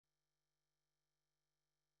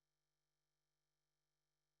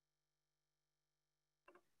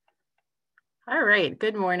All right,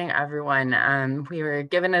 good morning, everyone. We were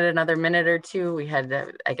given it another minute or two. We had,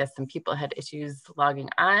 I guess some people had issues logging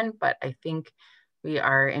on, but I think we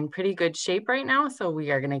are in pretty good shape right now. So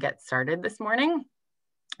we are gonna get started this morning.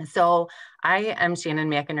 So I am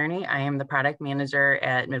Shannon McInerney. I am the product manager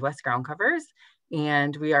at Midwest Groundcovers,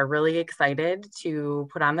 and we are really excited to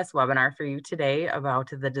put on this webinar for you today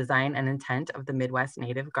about the design and intent of the Midwest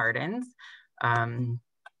Native Gardens.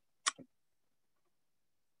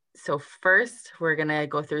 So first, we're gonna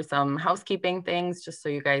go through some housekeeping things just so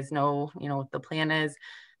you guys know, what the plan is.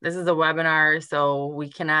 This is a webinar, so we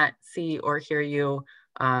cannot see or hear you.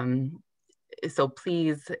 So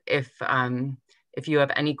please, if you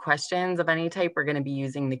have any questions of any type, we're gonna be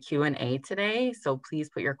using the Q&A today. So please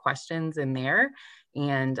put your questions in there.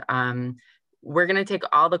 And we're gonna take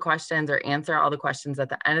all the questions or answer all the questions at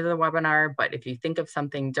the end of the webinar. But if you think of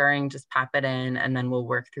something during, just pop it in and then we'll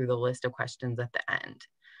work through the list of questions at the end.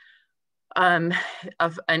 An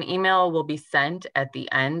email will be sent at the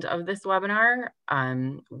end of this webinar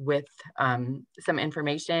with some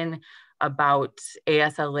information about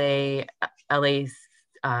ASLA,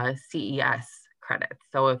 CES credits.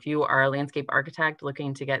 So if you are a landscape architect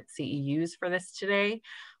looking to get CEUs for this today,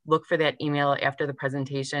 look for that email after the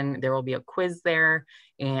presentation. There will be a quiz there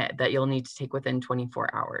that you'll need to take within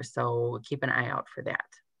 24 hours. So keep an eye out for that.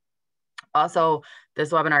 Also,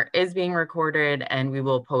 this webinar is being recorded and we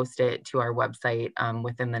will post it to our website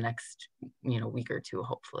within the next week or two,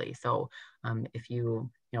 hopefully. So if you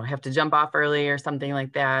have to jump off early or something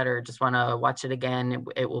like that, or just want to watch it again,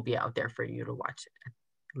 it will be out there for you to watch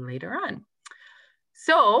it later on.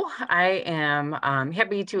 So I am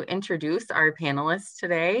happy to introduce our panelists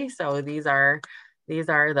today. So these are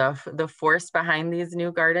the force behind these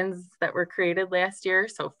new gardens that were created last year.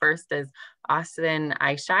 So first is Austin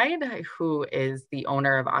Eischeid, who is the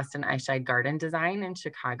owner of Austin Eischeid Garden Design in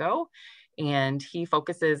Chicago. And he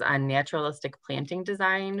focuses on naturalistic planting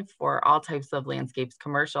design for all types of landscapes,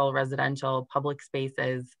 commercial, residential, public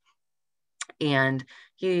spaces. And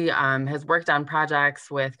he has worked on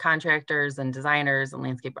projects with contractors and designers and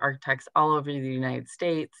landscape architects all over the United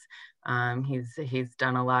States. He's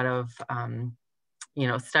done a lot of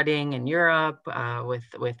studying in Europe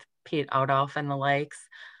with Pete Outolf and the likes.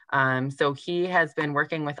 So he has been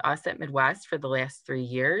working with us at Midwest for the last 3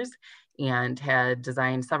 years and had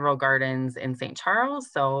designed several gardens in St.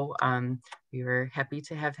 Charles. So we were happy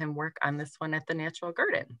to have him work on this one at the Natural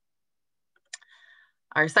Garden.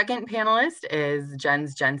 Our second panelist is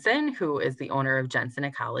Jensen, who is the owner of Jensen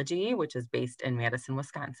Ecology, which is based in Madison,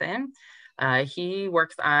 Wisconsin. He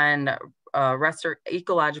works on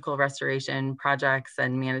ecological restoration projects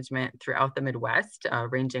and management throughout the Midwest,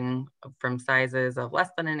 ranging from sizes of less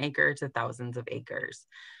than an acre to thousands of acres.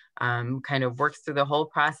 Kind of works through the whole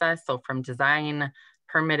process. So from design,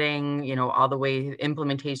 permitting, all the way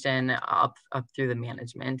implementation up through the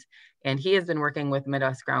management. And he has been working with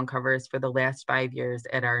Midwest Groundcovers for the last 5 years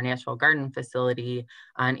at our natural garden facility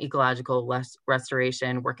on ecological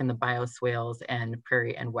restoration, work in the bioswales and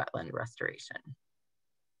prairie and wetland restoration.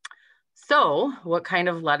 So what kind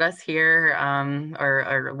of led us here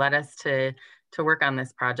or led us to work on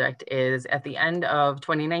this project is at the end of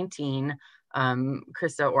 2019,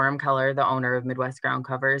 Krista Oremkeller, the owner of Midwest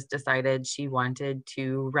Groundcovers, decided she wanted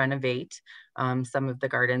to renovate some of the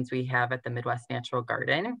gardens we have at the Midwest Natural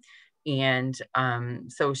Garden. And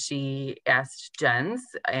so she asked Jens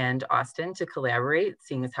and Austin to collaborate,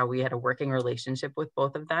 seeing as how we had a working relationship with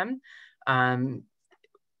both of them.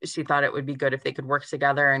 She thought it would be good if they could work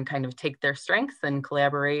together and kind of take their strengths and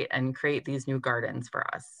collaborate and create these new gardens for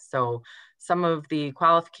us. So some of the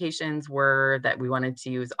qualifications were that we wanted to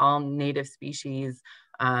use all native species,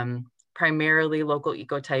 primarily local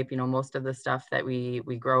ecotype. Most of the stuff that we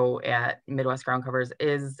grow at Midwest Groundcovers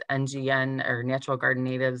is NGN, or natural garden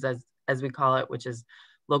natives as we call it, which is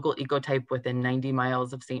local ecotype within 90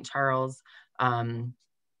 miles of St. Charles.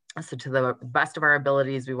 So to the best of our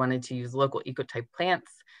abilities, we wanted to use local ecotype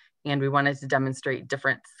plants, and we wanted to demonstrate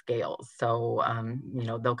different scales. So,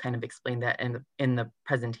 they'll kind of explain that in the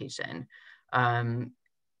presentation.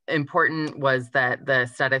 Important was that the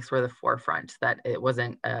aesthetics were the forefront, that it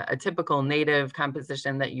wasn't a typical native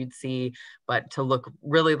composition that you'd see, but to look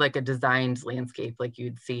really like a designed landscape like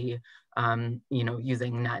you'd see,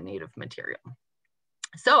 using non-native material.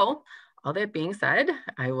 So, all that being said,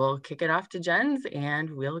 I will kick it off to Jens and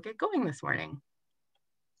we'll get going this morning.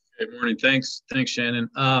 Good morning. Thanks, Shannon.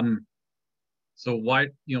 So why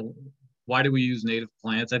do we use native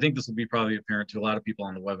plants? I think this will be probably apparent to a lot of people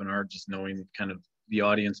on the webinar, just knowing kind of the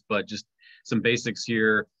audience, but just some basics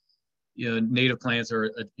here. Native plants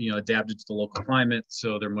are adapted to the local climate,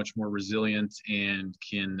 so they're much more resilient and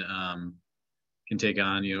can can take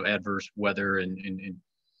on, adverse weather and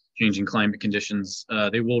changing climate conditions.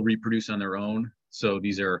 They will reproduce on their own. So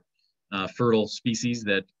these are fertile species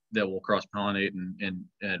that will cross-pollinate and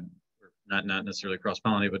not necessarily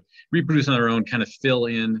cross-pollinate, but reproduce on their own, kind of fill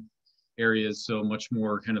in areas. So much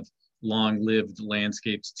more kind of long-lived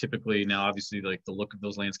landscapes typically. Now, obviously, like the look of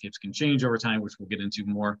those landscapes can change over time, which we'll get into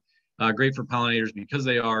more. Great for pollinators because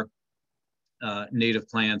they are native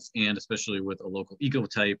plants, and especially with a local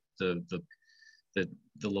ecotype, the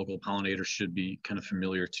local pollinators should be kind of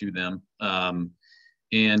familiar to them.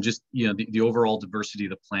 And just, the overall diversity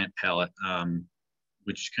of the plant palette,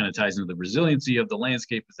 which kind of ties into the resiliency of the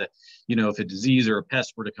landscape, is that, if a disease or a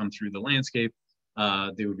pest were to come through the landscape,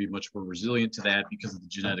 they would be much more resilient to that because of the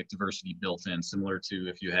genetic diversity built in, similar to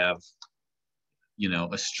if you have,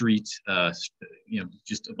 a street,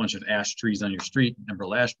 just a bunch of ash trees on your street,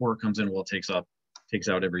 emerald ash borer comes in, well, it takes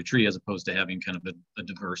out every tree, as opposed to having kind of a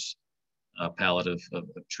diverse palette of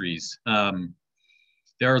trees.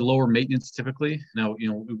 There are lower maintenance typically. Now,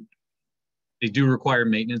 they do require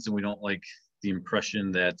maintenance, and we don't like the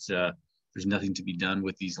impression that there's nothing to be done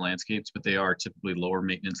with these landscapes, but they are typically lower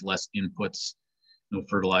maintenance, less inputs, no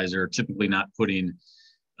fertilizer, typically not putting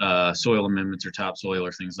soil amendments or topsoil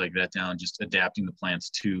or things like that down, just adapting the plants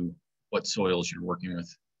to what soils you're working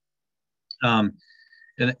with.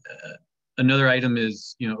 And another item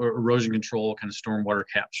is, erosion control, kind of stormwater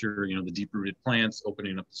capture, the deep-rooted plants,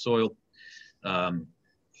 opening up the soil,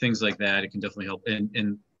 things like that. It can definitely help.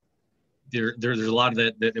 And there's a lot of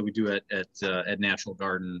that we do at Natural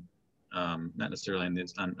Garden, not necessarily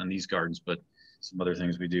on these gardens, but some other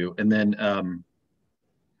things we do. And then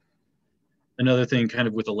another thing, kind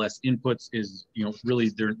of with the less inputs, is really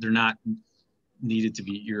they're not needed to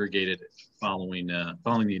be irrigated following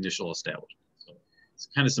the initial establishment. So it's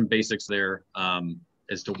kind of some basics there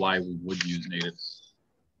as to why we would use natives.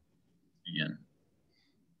 Again.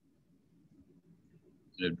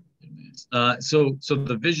 So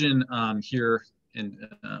the vision here, and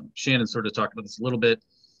Shannon sort of talked about this a little bit,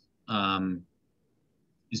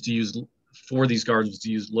 is to use, for these gardens, to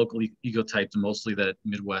use local ecotypes, mostly that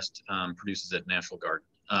Midwest produces at Natural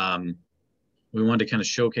Garden. We wanted to kind of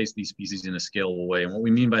showcase these species in a scalable way. And what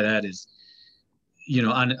we mean by that is,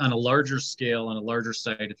 on a larger scale, on a larger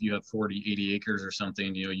site, if you have 40, 80 acres or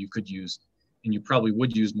something, you could use, and you probably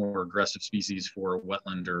would use, more aggressive species for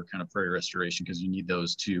wetland or kind of prairie restoration, because you need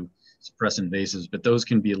those to suppress invasives, but those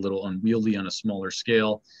can be a little unwieldy on a smaller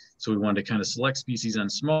scale. So we wanted to kind of select species on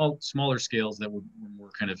smaller scales that were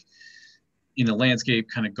more kind of in a landscape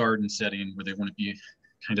kind of garden setting, where they wouldn't be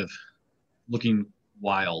kind of looking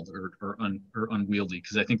wild or unwieldy,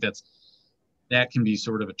 because I think that can be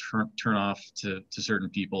sort of a turn off to certain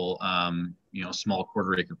people. A small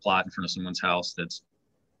quarter-acre plot in front of someone's house that's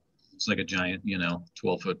looks like a giant,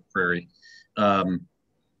 12-foot prairie.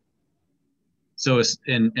 So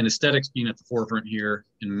and aesthetics being at the forefront here,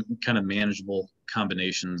 and kind of manageable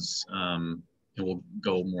combinations, and we'll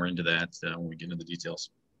go more into that when we get into the details.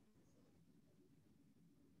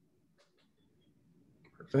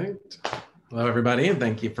 Perfect. Hello, everybody, and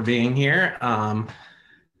thank you for being here.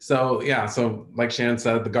 So like Shannon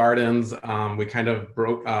said, the gardens, we kind of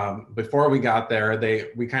broke, before we got there,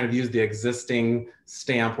 we kind of used the existing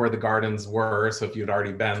stamp where the gardens were. So if you'd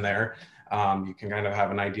already been there, you can kind of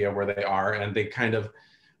have an idea where they are. And they kind of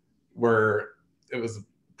it was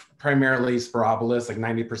primarily Sporobolus, like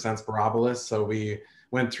 90% Sporobolus. So we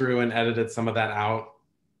went through and edited some of that out,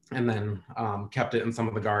 and then kept it in some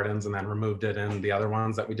of the gardens, and then removed it in the other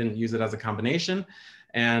ones that we didn't use it as a combination.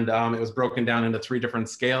 And it was broken down into 3 different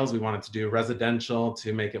scales. We wanted to do residential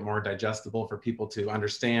to make it more digestible for people to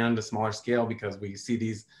understand, a smaller scale, because we see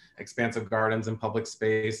these expansive gardens in public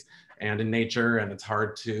space and in nature, and it's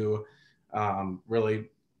hard to really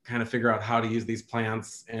kind of figure out how to use these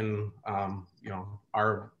plants in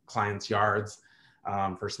our clients' yards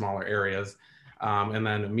for smaller areas. And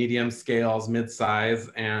then medium scales, mid-size,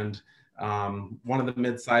 and one of the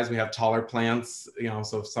mid-size, we have taller plants,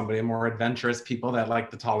 so if somebody more adventurous people that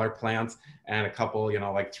like the taller plants, and a couple,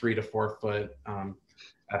 like 3 to 4 foot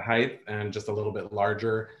at height, and just a little bit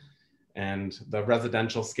larger. And the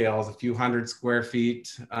residential scale is a few hundred square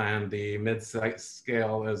feet, and the mid-size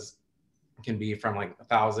scale can be from like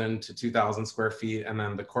 1,000 to 2,000 square feet. And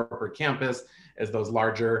then the corporate campus is those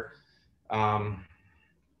larger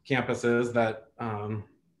campuses that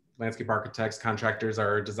landscape architects, contractors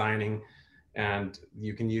are designing, and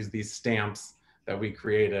you can use these stamps that we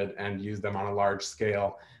created and use them on a large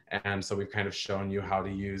scale. And so we've kind of shown you how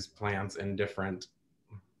to use plants in different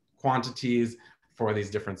quantities for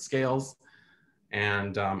these different scales.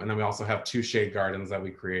 And then we also have 2 shade gardens that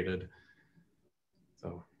we created.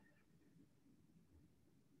 So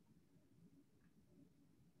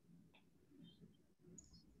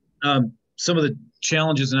Some of the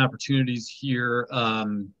challenges and opportunities here,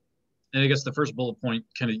 and I guess the first bullet point,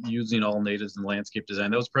 kind of using all natives in landscape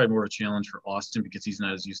design, that was probably more of a challenge for Austin because he's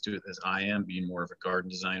not as used to it as I am, being more of a garden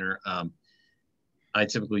designer. I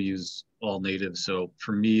typically use all natives, so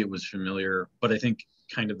for me it was familiar, but I think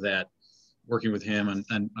kind of that working with him,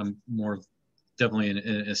 and I'm more definitely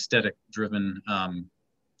an aesthetic driven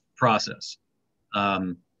process.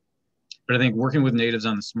 But I think working with natives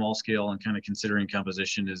on the small scale and kind of considering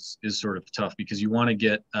composition is sort of tough because you want to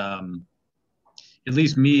get, at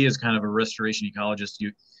least me as kind of a restoration ecologist,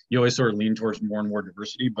 you always sort of lean towards more and more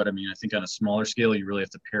diversity. But I mean, I think on a smaller scale, you really have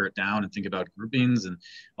to pare it down and think about groupings. And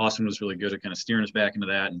Austin was really good at kind of steering us back into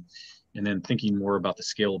that, and then thinking more about the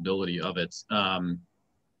scalability of it.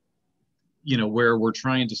 You know, where we're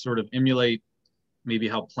trying to sort of emulate maybe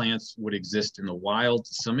how plants would exist in the wild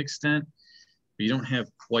to some extent, but you don't have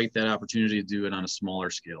quite that opportunity to do it on a smaller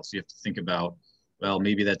scale. So you have to think about, well,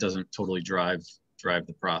 maybe that doesn't totally drive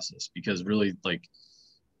the process, because really, like,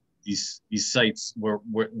 these sites,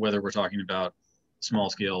 whether we're talking about small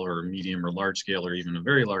scale or medium or large scale or even a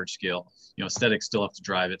very large scale, you know, aesthetics still have to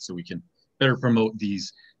drive it, so we can better promote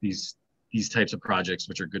these types of projects,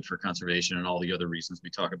 which are good for conservation and all the other reasons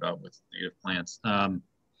we talk about with native plants.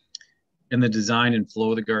 And the design and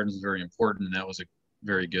flow of the gardens is very important, and that was a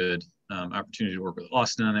very good opportunity to work with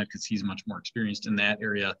Austin on that because he's much more experienced in that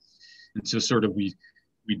area. And so sort of we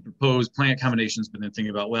propose plant combinations, but then think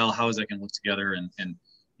about, well, how is that going to look together, and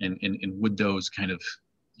would those kind of,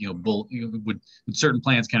 you know, would certain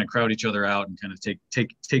plants kind of crowd each other out, and kind of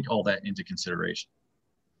take all that into consideration.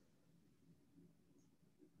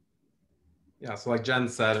 Yeah, so like Jen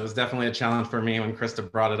said, it was definitely a challenge for me when Krista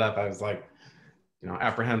brought it up. I was like, you know,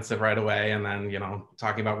 apprehensive right away. And then, you know,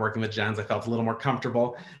 talking about working with Jens, I felt a little more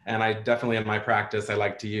comfortable. And I definitely, in my practice, I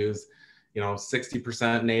like to use, you know,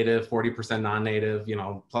 60% native, 40% non-native, you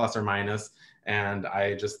know, plus or minus. And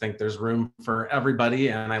I just think there's room for everybody.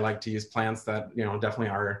 And I like to use plants that, you know, definitely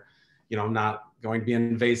are, you know, not going to be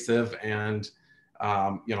invasive. And,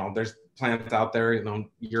 you know, there's plants out there, you know,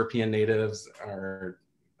 European natives or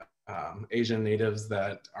Asian natives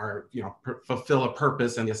that are, you know, fulfill a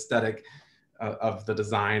purpose in the aesthetic of the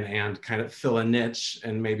design and kind of fill a niche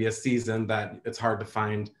and maybe a season that it's hard to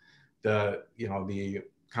find the, you know, the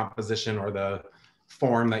composition or the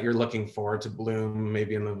form that you're looking for to bloom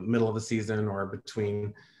maybe in the middle of the season or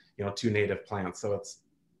between, you know, two native plants. So it's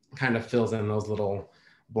kind of fills in those little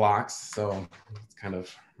blocks. So it's kind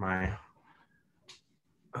of my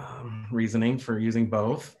reasoning for using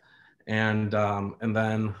both. And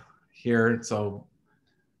then here, so,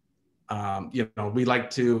 you know,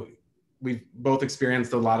 we've both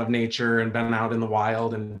experienced a lot of nature and been out in the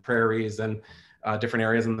wild and prairies and different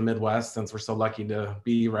areas in the Midwest, since we're so lucky to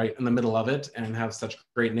be right in the middle of it and have such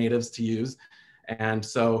great natives to use. And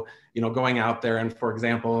so, you know, going out there and, for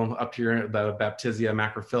example, up here, the Baptisia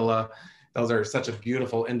macrophylla, those are such a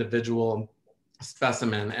beautiful individual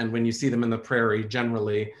specimen. And when you see them in the prairie,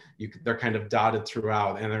 generally, they're kind of dotted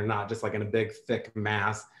throughout, and they're not just like in a big, thick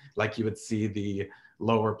mass like you would see the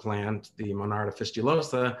lower plant, the Monarda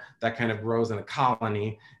fistulosa, that kind of grows in a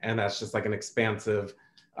colony, and that's just like an expansive,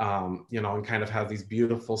 you know, and kind of has these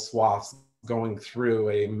beautiful swaths going through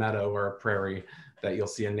a meadow or a prairie that you'll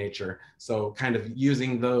see in nature. So kind of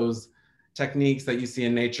using those techniques that you see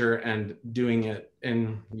in nature and doing it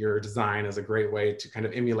in your design is a great way to kind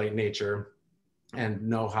of emulate nature and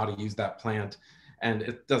know how to use that plant. And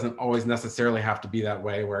it doesn't always necessarily have to be that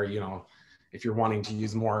way where, you know, if you're wanting to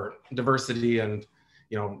use more diversity and,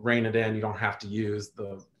 you know, rein it in, you don't have to use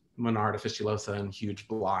the Monarda fistulosa in huge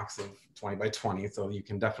blocks of 20 by 20. So you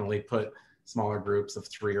can definitely put smaller groups of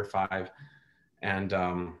 3 or 5. And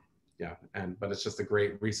yeah, but it's just a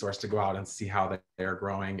great resource to go out and see how they're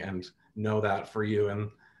growing and know that for you,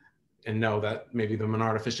 and know that maybe the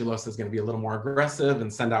Monarda fistulosa is going to be a little more aggressive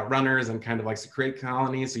and send out runners and kind of likes to create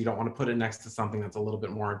colonies. So you don't want to put it next to something that's a little bit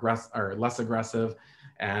more aggressive or less aggressive,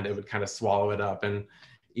 and it would kind of swallow it up and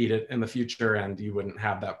eat it in the future, and you wouldn't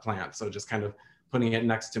have that plant. So just kind of putting it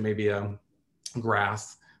next to maybe a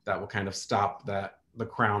grass that will kind of stop that, the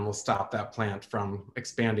crown will stop that plant from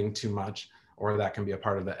expanding too much, or that can be a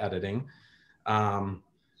part of the editing. And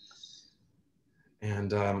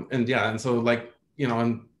yeah, and so, like, you know,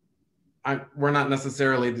 and we're not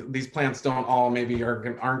necessarily, these plants don't all maybe aren't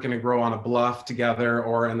going to grow on a bluff together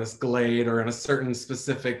or in this glade or in a certain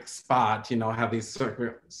specific spot, you know, have these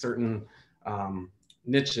certain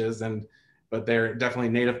niches, but they're definitely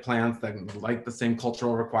native plants that like the same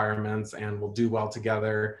cultural requirements and will do well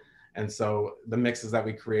together. And so the mixes that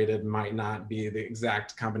we created might not be the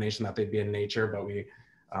exact combination that they'd be in nature, but we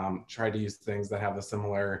try to use things that have a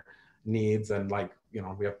similar needs. And like, you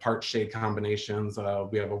know, we have part shade combinations.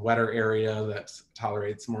 We have a wetter area that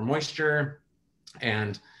tolerates more moisture,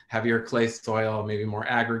 and heavier clay soil, maybe more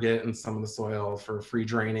aggregate in some of the soil for free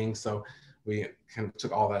draining. So we kind of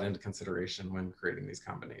took all that into consideration when creating these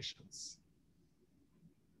combinations.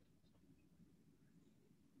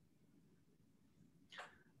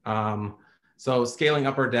 So scaling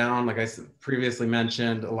up or down, like I previously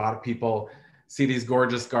mentioned, a lot of people see these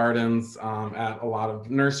gorgeous gardens at a lot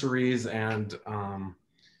of nurseries and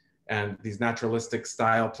these naturalistic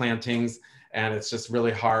style plantings. And it's just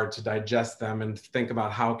really hard to digest them and think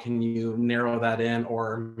about how can you narrow that in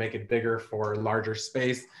or make it bigger for larger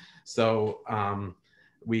space. So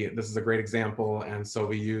this is a great example. And so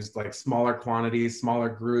we used like smaller quantities, smaller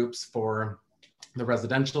groups for the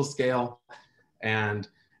residential scale, and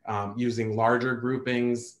using larger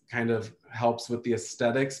groupings kind of helps with the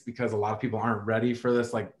aesthetics, because a lot of people aren't ready for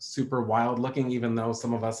this like super wild looking, even though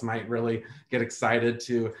some of us might really get excited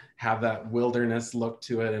to have that wilderness look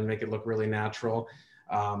to it and make it look really natural.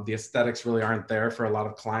 The aesthetics really aren't there for a lot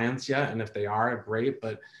of clients yet. And if they are, great,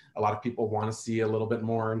 but a lot of people want to see a little bit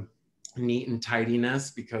more neat and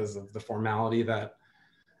tidiness because of the formality that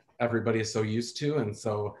everybody is so used to. And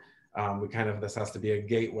so this has to be a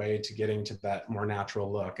gateway to getting to that more natural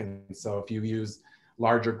look. And so if you use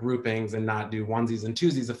larger groupings and not do onesies and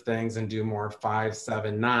twosies of things and do more 5,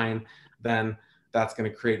 7, 9, then that's going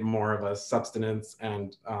to create more of a substance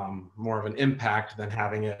and more of an impact than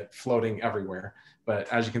having it floating everywhere. But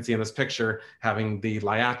as you can see in this picture, having the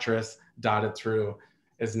liatris dotted through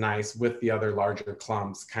is nice with the other larger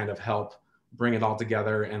clumps, kind of help bring it all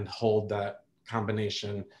together and hold that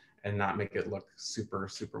combination and not make it look super,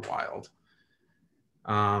 super wild.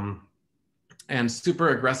 And super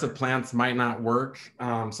aggressive plants might not work.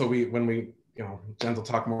 So when we, Jen will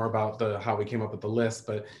talk more about how we came up with the list,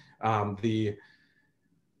 but the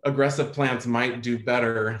aggressive plants might do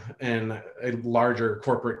better in a larger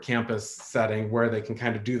corporate campus setting where they can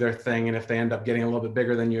kind of do their thing. And if they end up getting a little bit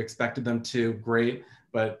bigger than you expected them to, great.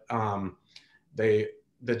 But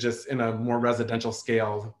that just in a more residential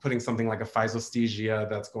scale, putting something like a Physostegia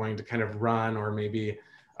that's going to kind of run, or maybe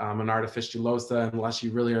an artificialosa, unless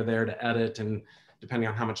you really are there to edit, and depending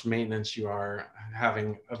on how much maintenance you are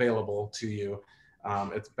having available to you,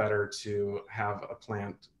 it's better to have a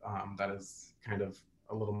plant that is kind of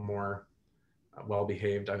a little more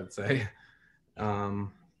well-behaved, I would say.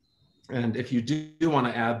 And if you do want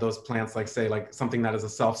to add those plants, like say like something that is a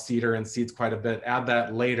self-seeder and seeds quite a bit, add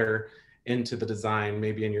that later into the design,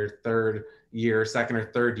 maybe in your second or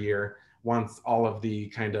third year, once all of the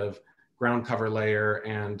kind of ground cover layer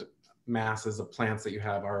and masses of plants that you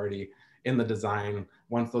have already in the design,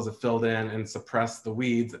 once those have filled in and suppressed the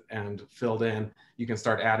weeds and filled in, you can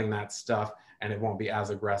start adding that stuff, and it won't be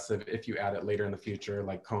as aggressive if you add it later in the future,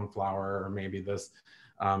 like coneflower, or maybe this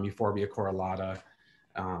Euphorbia correlata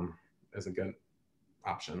is a good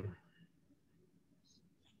option.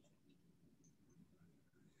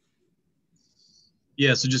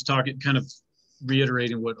 Yeah, so just kind of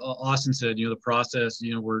reiterating what Austin said, the process,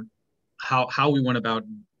 how we went about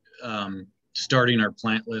starting our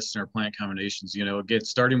plant lists and our plant combinations, again,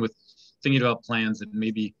 starting with thinking about plants that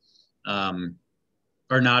maybe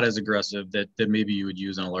are not as aggressive that maybe you would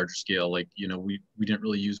use on a larger scale. Like, we didn't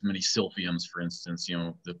really use many silphiums, for instance,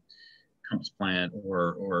 the compass plant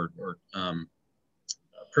or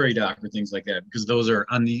prairie dock or things like that, because those are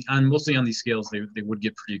mostly on these scales, they would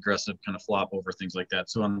get pretty aggressive, kind of flop over, things like that.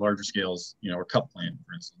 So on larger scales, or cup plant,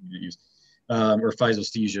 for instance, you use or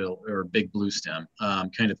Physostegia or big blue stem,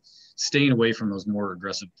 kind of staying away from those more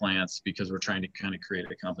aggressive plants because we're trying to kind of create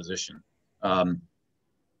a composition.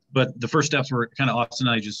 But the first steps were kind of Austin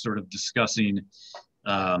and I just sort of discussing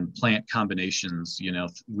plant combinations.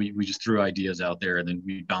 We just threw ideas out there, and then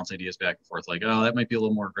we bounce ideas back and forth, like, oh, that might be a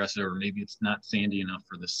little more aggressive, or maybe it's not sandy enough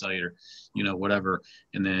for this site, or whatever.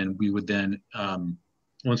 And then we would then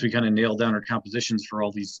once we kind of nailed down our compositions for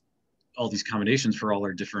all these combinations for all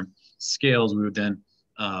our different scales, we would then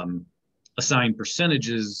assign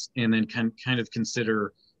percentages, and then kind of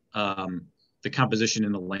consider the composition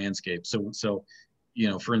in the landscape. So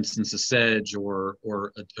for instance, a sedge or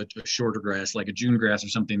a shorter grass, like a June grass or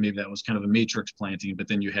something, maybe that was kind of a matrix planting, but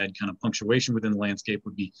then you had kind of punctuation within the landscape,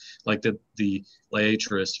 would be like the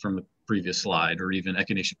liatris from the previous slide, or even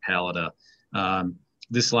Echinacea pallida.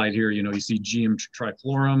 This slide here, you see Geum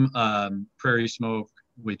triflorum, prairie smoke,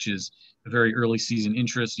 which is a very early season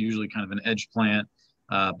interest, usually kind of an edge plant.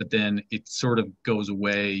 But then it sort of goes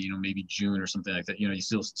away, maybe June or something like that. You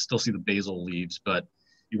still see the basal leaves, but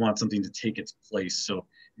you want something to take its place. So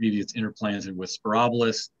maybe it's interplanted with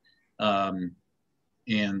Spirobolus. And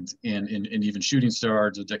and even shooting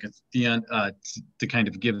stars or decathlon to kind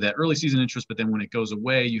of give that early season interest. But then when it goes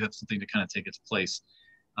away, you have something to kind of take its place.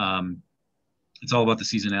 It's all about the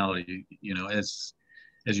seasonality, you know, as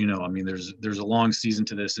you know. I mean, there's a long season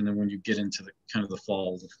to this, and then when you get into the kind of the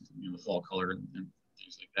fall, the fall color and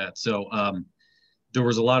things like that. So there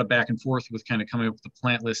was a lot of back and forth with kind of coming up with the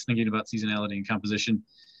plant list, thinking about seasonality and composition,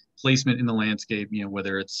 placement in the landscape, you know,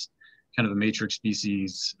 whether it's kind of a matrix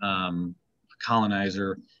species, a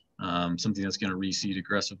colonizer, something that's going to reseed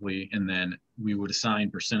aggressively, and then we would assign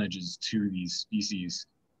percentages to these species,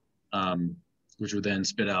 which would then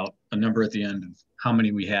spit out a number at the end of how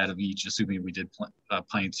many we had of each, assuming we did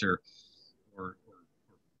pints or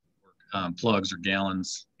plugs or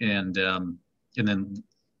gallons, and then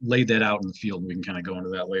laid that out in the field. We can kind of go into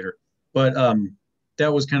that later, but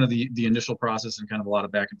that was kind of the initial process and kind of a lot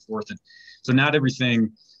of back and forth. And so not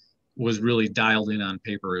everything was really dialed in on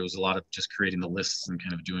paper. It was a lot of just creating the lists and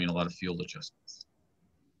kind of doing a lot of field adjustments.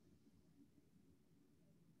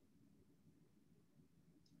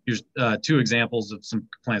 Here's two examples of some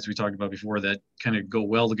plants we talked about before that kind of go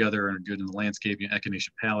well together and are good in the landscape. You know, Echinacea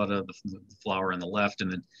pallida, the flower on the left,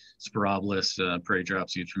 and then Sporobolus, prairie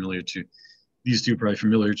dropseed, familiar to these two, probably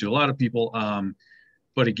familiar to a lot of people.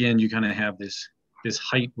 But again, you kind of have this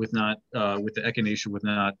height with not with the Echinacea with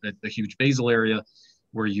not a huge basal area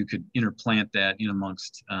where you could interplant that in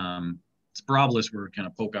amongst Sporobolus, where it kind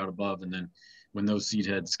of poke out above, and then when those seed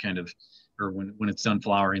heads kind of, or when it's done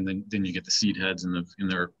flowering, then you get the seed heads in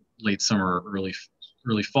their late summer or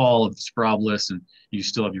early fall of the Sporobolus, and you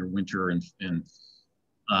still have your winter and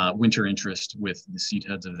winter interest with the seed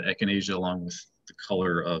heads of the Echinacea, along with the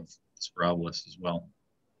color of Sporobolus as well.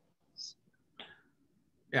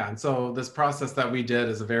 Yeah, and so this process that we did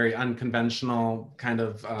is a very unconventional kind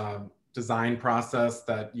of design process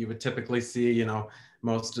that you would typically see. You know,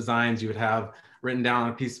 most designs you would have written down on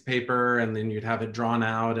a piece of paper, and then you'd have it drawn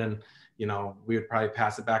out, and you know, we would probably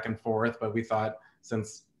pass it back and forth. But we thought,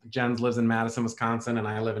 since Jens lives in Madison, Wisconsin, and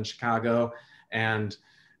I live in Chicago, and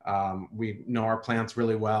we know our plants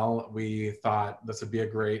really well, we thought this would be a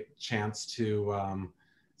great chance to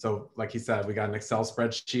so like he said, we got an Excel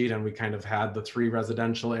spreadsheet, and we kind of had the 3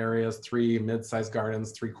 residential areas, 3 mid-sized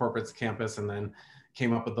gardens, 3 corporate campus, and then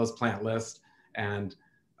came up with those plant lists and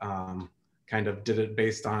kind of did it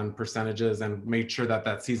based on percentages and made sure that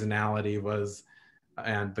that seasonality was,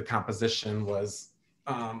 and the composition was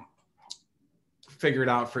figured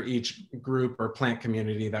out for each group or plant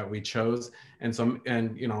community that we chose. And so,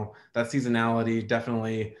 and you know, that seasonality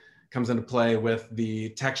definitely comes into play with the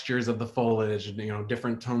textures of the foliage, you know,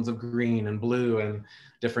 different tones of green and blue and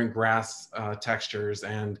different grass textures.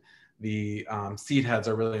 And the seed heads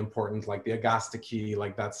are really important, like the Agostiki,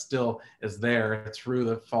 like that still is there through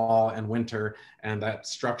the fall and winter. And that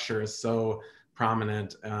structure is so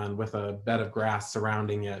prominent, and with a bed of grass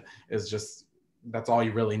surrounding it is just, that's all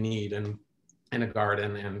you really need in a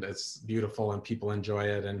garden. And it's beautiful, and people enjoy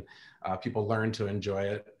it, and people learn to enjoy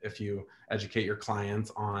it if you educate your clients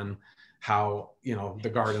on how, you know, the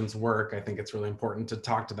gardens work. I think it's really important to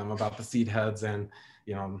talk to them about the seed heads and,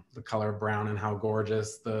 you know, the color of brown and how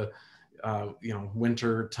gorgeous the you know,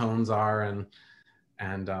 winter tones are,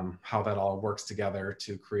 and how that all works together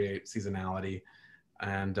to create seasonality.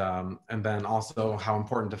 And then also how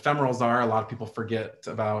important ephemerals are. A lot of people forget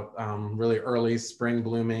about really early spring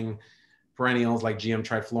blooming perennials like GM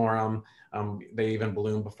triflorum. They even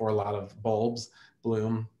bloom before a lot of bulbs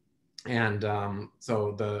bloom. And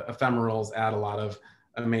so the ephemerals add a lot of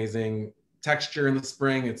amazing texture in the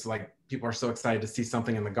spring. It's like people are so excited to see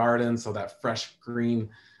something in the garden. So that fresh green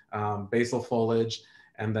basal foliage,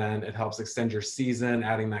 and then it helps extend your season,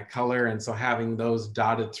 adding that color. And so having those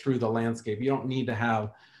dotted through the landscape, you don't need to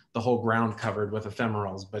have the whole ground covered with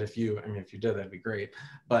ephemerals, but if you, I mean, if you did, that'd be great.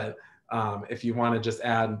 But if you want to just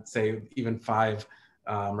add, say, even 5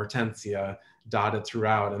 Mertensia dotted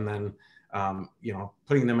throughout, and then you know,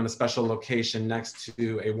 putting them in a special location next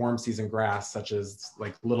to a warm season grass, such as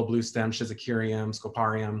like little blue stem, Schizocurium,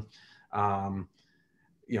 Scoparium,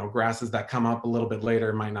 you know, grasses that come up a little bit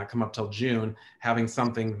later, might not come up till June, having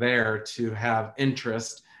something there to have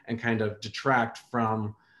interest and kind of detract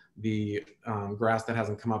from the grass that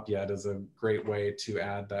hasn't come up yet is a great way to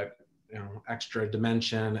add that, you know, extra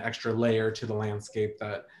dimension, extra layer to the landscape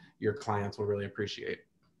that your clients will really appreciate.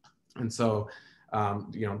 And so,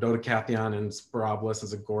 you know, Dodecatheon and Sporobolus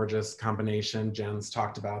is a gorgeous combination. Jens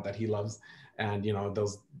talked about that he loves, and, you know,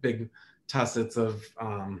 those big tussets of,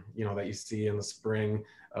 you know, that you see in the spring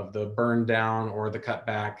of the burned down or the cut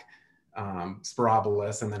back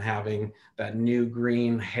Sporobolus, and then having that new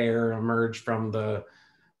green hair emerge from the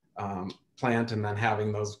plant and then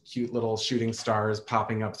having those cute little shooting stars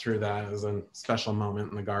popping up through that is a special moment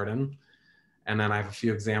in the garden. And then I have a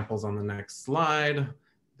few examples on the next slide.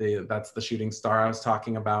 That's the shooting star I was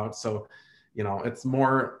talking about. So, you know, it's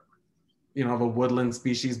more, you know, of a woodland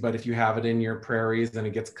species, but if you have it in your prairies and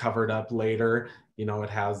it gets covered up later, you know, it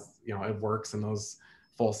has, you know, it works in those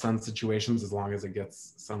full sun situations as long as it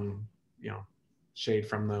gets some, you know, shade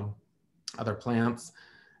from the other plants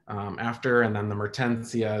after. And then the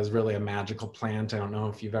mertensia is really a magical plant. I don't know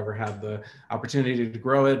if you've ever had the opportunity to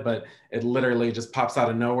grow it, but it literally just pops out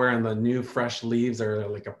of nowhere, and the new fresh leaves are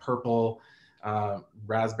like a purple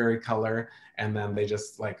raspberry color. And then they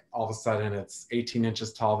just like, all of a sudden it's 18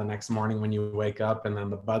 inches tall the next morning when you wake up, and then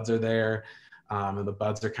the buds are there. And the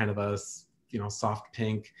buds are kind of a, you know, soft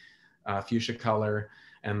pink fuchsia color.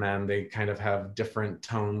 And then they kind of have different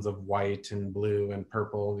tones of white and blue and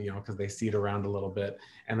purple, you know, because they seed around a little bit.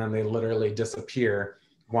 And then they literally disappear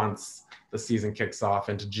once the season kicks off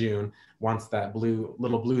into June. Once that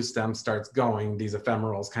little blue stem starts going, these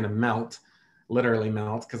ephemerals kind of melt, literally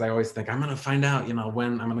melt, because I always think I'm going to find out, you know,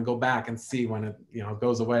 when I'm going to go back and see when it, you know,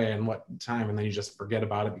 goes away and what time. And then you just forget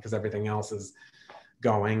about it because everything else is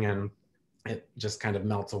going, and it just kind of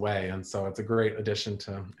melts away. And so it's a great addition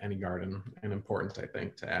to any garden, and important, I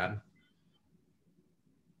think, to add.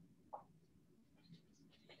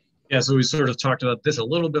 Yeah, so we sort of talked about this a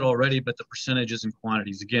little bit already, but the percentages and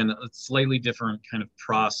quantities, again, a slightly different kind of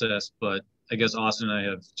process, but I guess Austin and I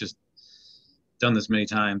have just done this many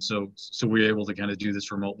times. So we're able to kind of do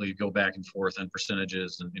this remotely, go back and forth on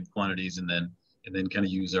percentages and quantities, and then kind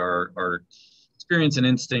of use our experience and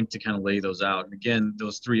instinct to kind of lay those out. And again,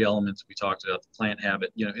 those three elements we talked about, the plant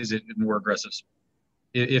habit, you know, is it more aggressive?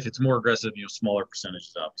 If it's more aggressive, you know, smaller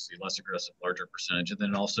percentages, obviously, less aggressive, larger percentage. And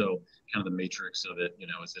then also kind of the matrix of it, you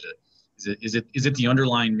know, is it the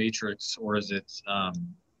underlying matrix, or is it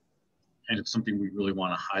kind of something we really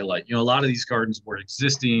want to highlight? You know, a lot of these gardens were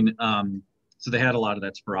existing, so they had a lot of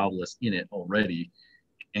that Spirabolus in it already.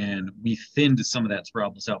 And we thinned some of that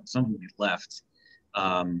Spirabolus out, some of it we left.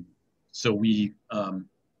 So we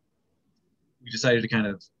decided to kind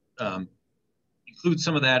of include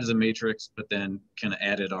some of that as a matrix, but then kind of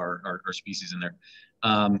added our species in there.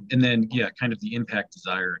 And then, yeah, kind of the impact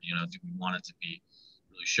desired, you know, do we want it to be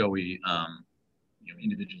really showy, you know,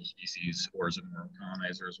 individual species, or is it more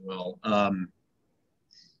colonizer as well?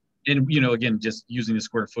 And, you know, again, just using the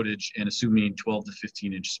square footage and assuming 12 to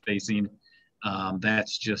 15 inch spacing,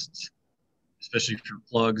 that's just, especially for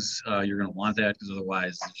plugs, you're going to want that, because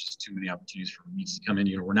otherwise there's just too many opportunities for weeds to come in.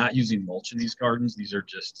 You know, we're not using mulch in these gardens. These are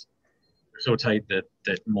just, they're so tight that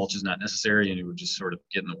mulch is not necessary, and it would just sort of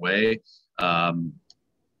get in the way.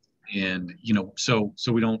 And, you know, so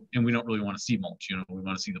we don't really want to see mulch. You know, we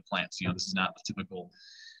want to see the plants. You know, this is not the typical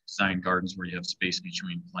design gardens where you have space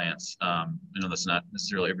between plants. I know that's not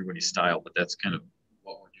necessarily everybody's style, but that's kind of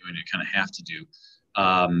what we're doing and kind of have to do.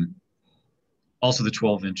 Also, the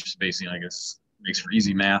 12-inch spacing, I guess, makes for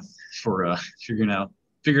easy math for figuring out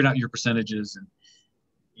your percentages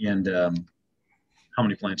and how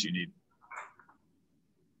many plants you need.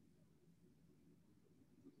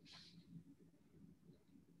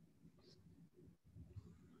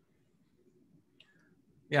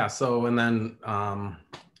 Yeah, so, and then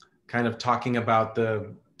kind of talking about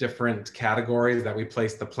the different categories that we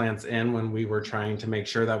placed the plants in when we were trying to make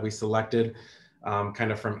sure that we selected kind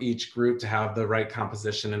of from each group to have the right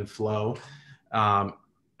composition and flow.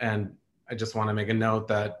 And I just want to make a note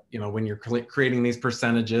that, you know, when you're creating these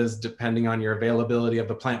percentages, depending on your availability of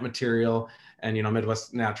the plant material, and, you know,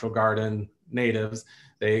 Midwest Natural Garden natives,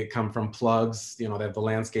 they come from plugs, you know, they have the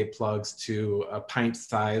landscape plugs to a pint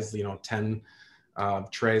size, you know, 10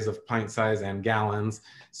 trays of pint size and gallons.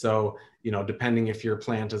 So, you know, depending if your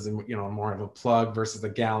plant is, you know, more of a plug versus a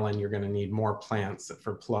gallon, you're going to need more plants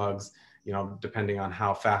for plugs, you know, depending on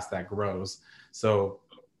how fast that grows. So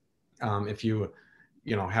if you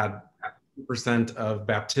know, had 2% of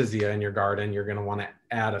Baptisia in your garden, you're going to want to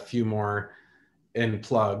add a few more in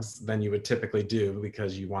plugs than you would typically do,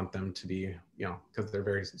 because you want them to be, you know, because they're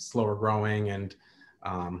very slower growing, and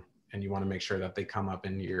you want to make sure that they come up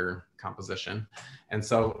in your composition. And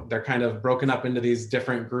so they're kind of broken up into these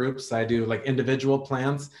different groups. I do like individual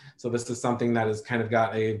plants. So this is something that has kind of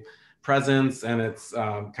got a presence, and it's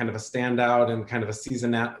kind of a standout and kind of a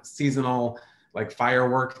seasonal like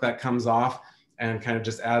firework that comes off and kind of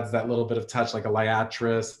just adds that little bit of touch, like a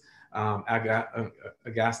liatris, agastache,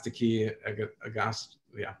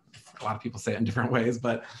 yeah, a lot of people say it in different ways,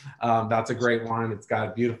 but that's a great one. It's got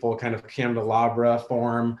a beautiful kind of candelabra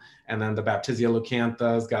form. And then the Baptisia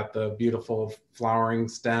leucantha has got the beautiful flowering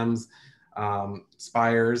stems.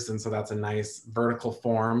 spires. And so that's a nice vertical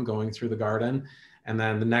form going through the garden. And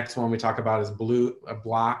then the next one we talk about is a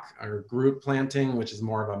block or group planting, which is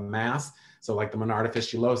more of a mass. So like the Monarda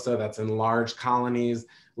fistulosa, that's in large colonies,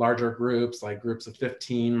 larger groups, like groups of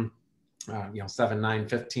 15, 7, 9,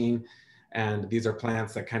 15. And these are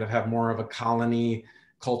plants that kind of have more of a colony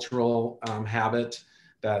cultural habit,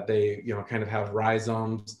 that they, kind of have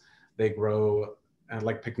rhizomes. They grow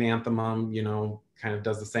like pycnanthemum, kind of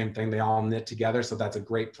does the same thing. They all knit together. So that's a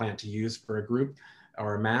great plant to use for a group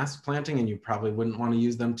or a mass planting, and you probably wouldn't want to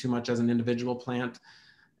use them too much as an individual plant.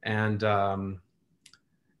 And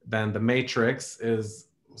then the matrix is,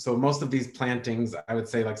 so most of these plantings, I would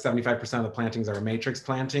say like 75% of the plantings are matrix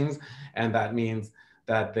plantings. And that means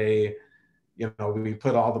that they, we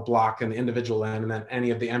put all the block and the individual in, and then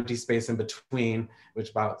any of the empty space in between, which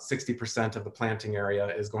about 60% of the planting area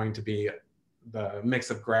is going to be the mix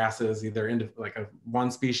of grasses, either like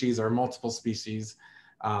one species or multiple species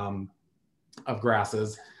of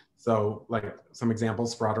grasses. So like some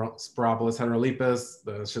examples, Sporobolus heterolepis,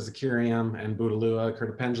 the Schizocurium, and Bouteloua,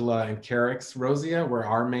 Curtipendula, and Carex rosea were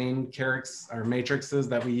our main matrixes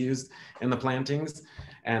that we used in the plantings.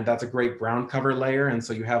 And that's a great ground cover layer. And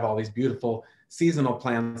so you have all these beautiful seasonal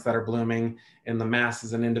plants that are blooming in the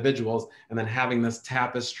masses and individuals, and then having this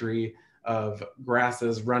tapestry of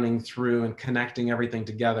grasses running through and connecting everything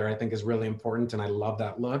together, I think is really important. And I love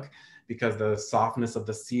that look, because the softness of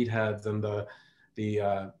the seed heads and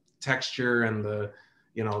the texture and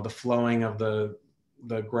the flowing of the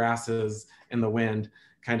grasses in the wind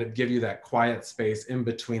kind of give you that quiet space in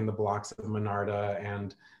between the blocks of Monarda,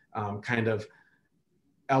 and kind of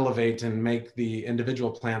elevate and make the individual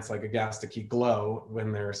plants like Agastache glow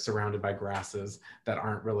when they're surrounded by grasses that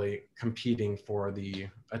aren't really competing for the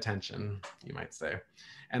attention, you might say.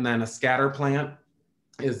 And then a scatter plant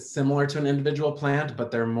is similar to an individual plant, but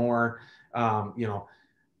they're more, on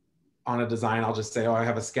a design, I'll just say, oh, I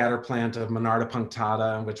have a scatter plant of Monarda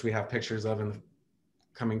punctata, which we have pictures of in the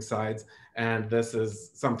coming slides. And this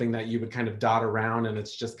is something that you would kind of dot around, and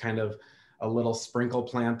it's just kind of a little sprinkle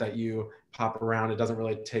plant that you pop around. It doesn't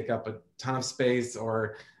really take up a ton of space,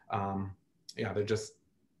 or they just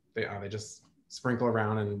sprinkle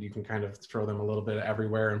around, and you can kind of throw them a little bit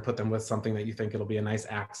everywhere and put them with something that you think it'll be a nice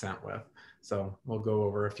accent with. So we'll go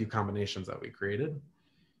over a few combinations that we created.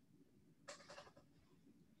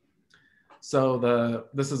 So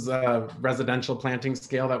this is a residential planting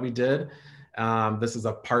scale that we did. This is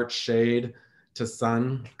a part shade to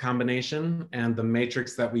sun combination. And the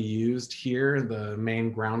matrix that we used here, the main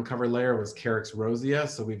ground cover layer, was Carex rosea.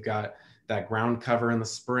 So we've got that ground cover in the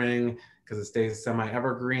spring because it stays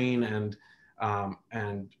semi-evergreen and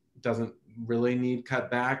doesn't really need cut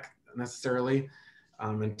back necessarily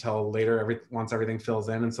until later, once everything fills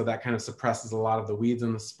in. And so that kind of suppresses a lot of the weeds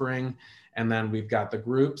in the spring. And then we've got the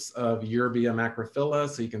groups of Yerbia macrophylla.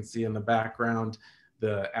 So you can see in the background,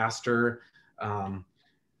 the aster,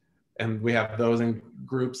 and we have those in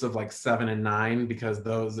groups of like 7 and 9, because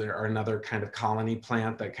those are another kind of colony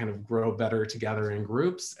plant that kind of grow better together in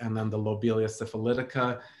groups. And then the Lobelia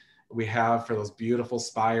syphilitica we have for those beautiful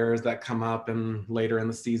spires that come up later in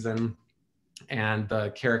the season. And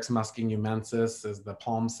the Carex muscingumensis is the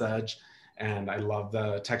palm sedge. And I love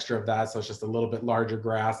the texture of that. So it's just a little bit larger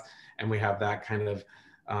grass. And we have that kind of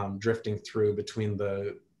drifting through between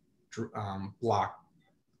the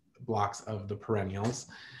blocks of the perennials.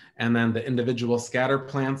 And then the individual scatter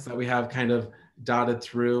plants that we have kind of dotted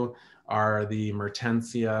through are the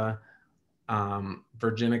Mertensia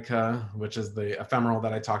virginica, which is the ephemeral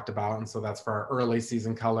that I talked about. And so that's for our early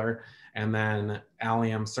season color. And then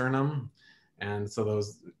Allium cernum. And so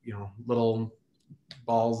those, little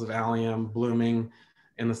balls of allium blooming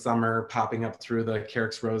in the summer, popping up through the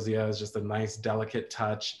Carex rosea is just a nice delicate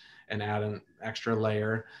touch and add an extra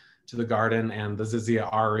layer to the garden. And the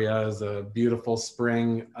Zizia aurea is a beautiful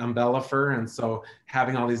spring umbellifer. And so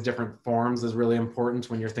having all these different forms is really important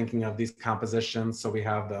when you're thinking of these compositions. So we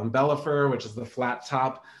have the umbellifer, which is the flat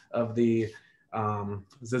top of the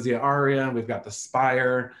Zizia aurea. We've got the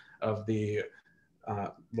spire of the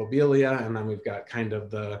Lobelia, and then we've got kind of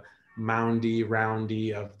the moundy,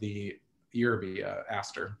 roundy of the Yerbia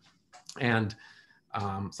aster. And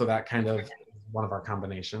so that kind of is one of our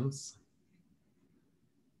combinations.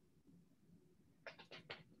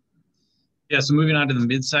 Yeah, so moving on to the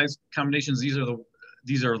mid-size combinations, these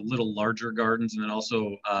are a little larger gardens, and then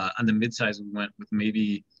also on the mid-size we went with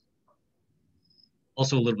maybe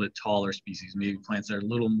also a little bit taller species, maybe plants that are a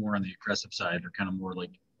little more on the aggressive side, or kind of more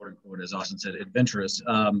like, quote unquote, as Austin said, adventurous.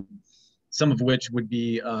 Some of which would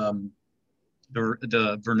be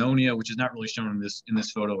the Vernonia, which is not really shown in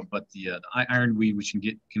this photo, but the ironweed, which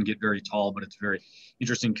can get very tall, but it's very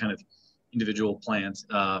interesting kind of individual plants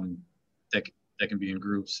that can be in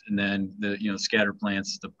groups. And then the scatter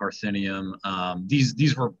plants, the Parthenium.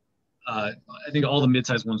 These were I think all the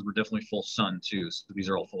mid-sized ones were definitely full sun too. So these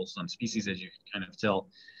are all full sun species, as you can kind of tell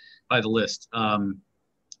by the list. And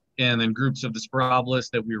then groups of the Sporobolus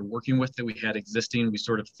that we were working with that we had existing, we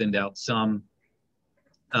sort of thinned out some.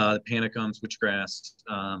 The Panicum switchgrass,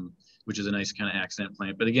 which is a nice kind of accent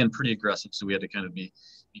plant, but again, pretty aggressive. So we had to kind of be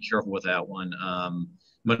careful with that one.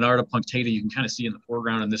 Monarda punctata, you can kind of see in the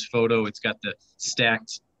foreground in this photo, it's got the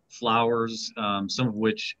stacked flowers, some of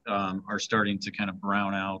which are starting to kind of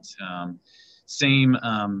brown out. Same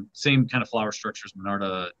kind of flower structure as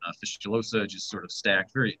Monarda fistulosa, just sort of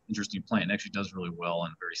stacked. Very interesting plant. It actually does really well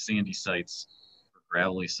on very sandy sites or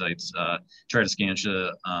gravelly sites.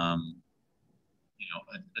 Tridescantia,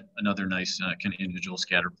 another nice kind of individual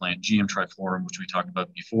scatter plant. GM triflorum, which we talked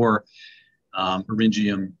about before.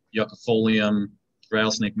 Eryngium yuccifolium,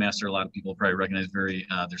 rattlesnake master. A lot of people probably recognize.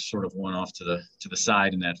 There's sort of one off to the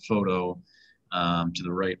side in that photo, to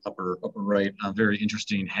the right, upper right. Very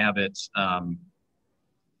interesting habits.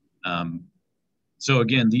 So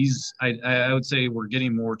again, these I would say we're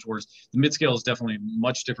getting more towards the mid scale is definitely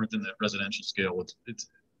much different than the residential scale. It's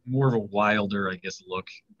more of a wilder, I guess, look,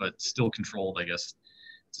 but still controlled, I guess,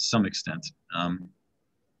 to some extent.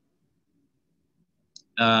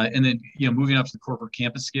 And then, moving up to the corporate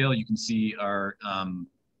campus scale, you can see our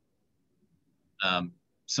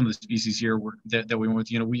some of the species here that we went with.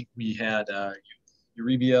 We had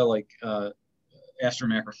Eurybia, like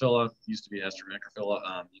Astromacrophylla, used to be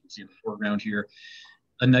Astromacrophylla. You can see in the foreground here,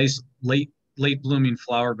 a nice late blooming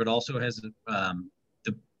flower, but also has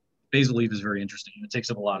the basal leaf is very interesting. It takes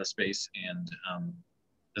up a lot of space and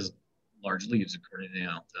has large leaves, according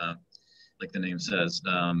to like the name says.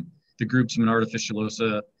 The groups Monarda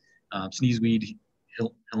fistulosa, sneezeweed,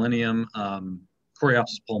 Helenium,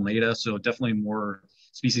 Coreopsis palmata. So definitely more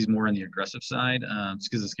species more on the aggressive side.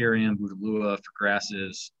 Schizoscarium, Bouteloua for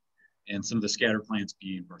grasses, and some of the scatter plants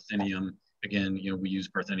being Parthenium. Again, we use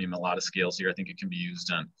Parthenium a lot of scales here. I think it can be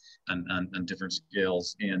used on different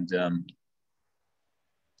scales, and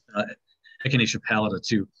Echinacea pallida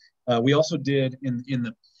too. We also did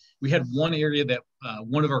we had one area that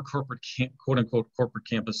one of our quote unquote corporate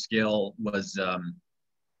campus scale was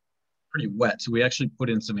pretty wet. So we actually put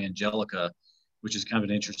in some Angelica, which is kind of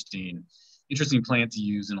an interesting plant to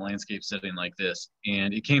use in a landscape setting like this.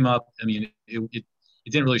 And it came up, I mean, it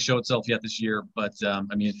didn't really show itself yet this year, but I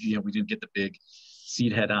mean, we didn't get the big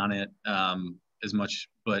seed head on it as much,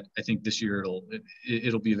 but I think this year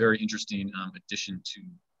it'll be a very interesting addition to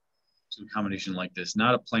a combination like this.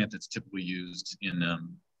 Not a plant that's typically used in a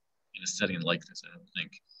setting like this, I don't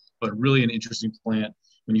think, but really an interesting plant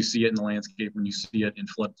when you see it in the landscape, when you see it in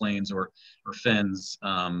floodplains or fens.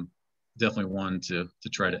 Definitely one to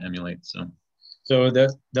try to emulate. So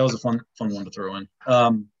that was a fun one to throw in.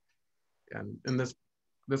 And in this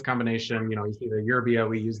combination, you see the Eurybia,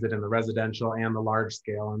 we used it in the residential and the large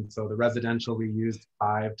scale. And so the residential, we used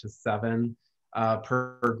 5 to 7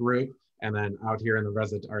 per group. And then out here in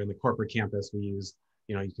the corporate campus, we use,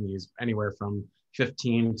 you can use anywhere from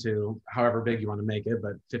 15 to however big you want to make it,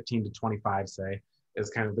 but 15 to 25, say, is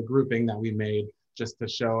kind of the grouping that we made just to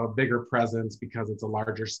show a bigger presence because it's a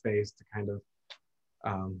larger space to kind of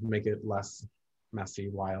make it less messy,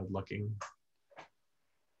 wild looking.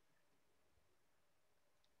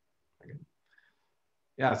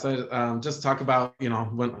 Yeah, so just talk about,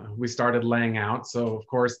 when we started laying out. So of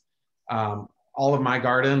course, all of my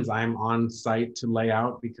gardens, I'm on site to lay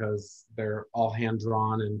out because they're all hand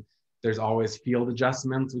drawn and there's always field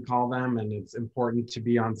adjustments, we call them. And it's important to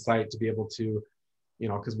be on site to be able to,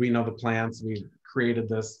 because we know the plants, we created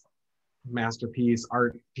this masterpiece,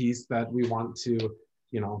 art piece that we want to,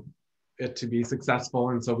 it to be successful.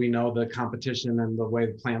 And so we know the competition and the way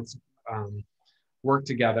the plants work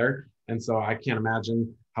together. And so I can't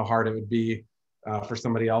imagine how hard it would be for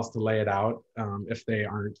somebody else to lay it out if they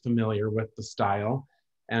aren't familiar with the style.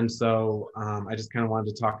 And so I just kind of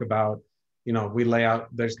wanted to talk about, we lay out,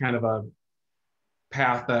 there's kind of a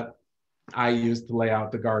path that I use to lay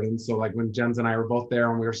out the garden. So like when Jensen and I were both there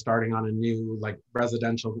and we were starting on a new like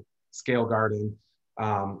residential scale garden,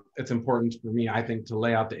 it's important for me, I think, to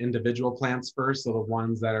lay out the individual plants first. So the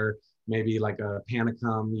ones that are maybe like a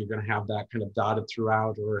panicum, you're going to have that kind of dotted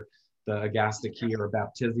throughout, or the agastache or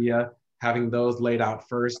baptisia, having those laid out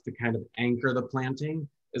first to kind of anchor the planting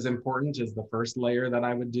is important, is the first layer that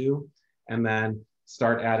I would do. And then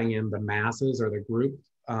start adding in the masses or the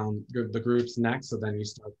groups next. So then you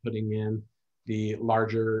start putting in the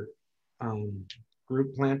larger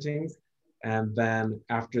group plantings. And then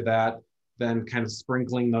after that, then kind of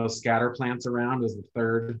sprinkling those scatter plants around is the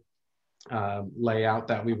third layout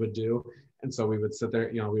that we would do. And so we would sit there,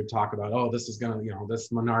 we would talk about, oh, this is gonna, this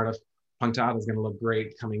Monarda punctata is gonna look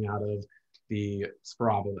great coming out of the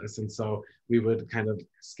Sporobolus. And so we would kind of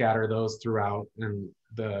scatter those throughout and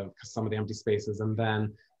some of the empty spaces. And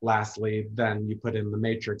then lastly, then you put in the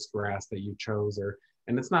matrix grass that you chose,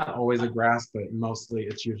 and it's not always a grass, but mostly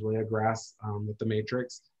it's usually a grass with the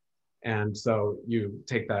matrix. And so you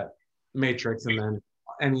take that matrix, and then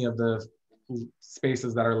any of the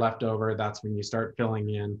spaces that are left over, that's when you start filling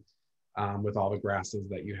in with all the grasses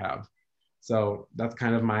that you have. So that's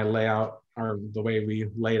kind of my layout, or the way we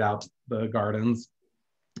laid out the gardens.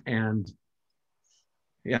 And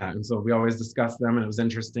yeah, and so we always discussed them, and it was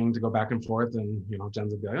interesting to go back and forth. And Jensen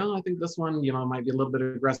would be like, oh, I think this one might be a little bit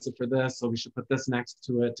aggressive for this, so we should put this next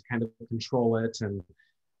to it to kind of control it. And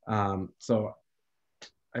so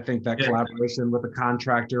I think that collaboration with a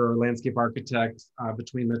contractor or landscape architect,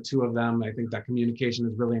 between the two of them, I think that communication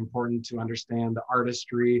is really important to understand the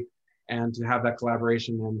artistry and to have that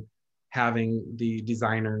collaboration, and having the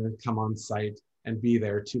designer come on site and be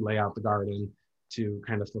there to lay out the garden to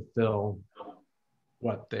kind of fulfill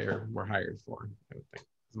what they were hired for, I would think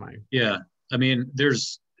is my. Yeah, I mean,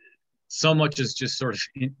 there's so much is just sort of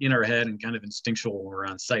in our head and kind of instinctual when we're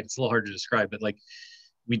on site. It's a little hard to describe, but like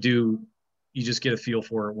you just get a feel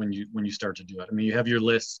for it when you start to do it. I mean, you have your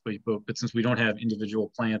lists, but since we don't have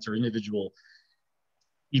individual plants or individual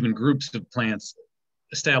even groups of plants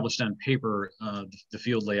established on paper, the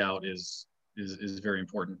field layout is very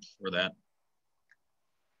important for that.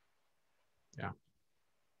 Yeah.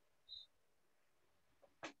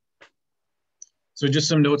 So just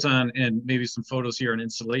some notes on, and maybe some photos here on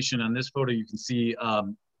installation. On this photo, you can see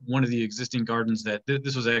one of the existing gardens that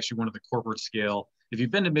this was actually one of the corporate scale. If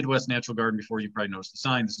you've been to Midwest Natural Garden before, you probably noticed the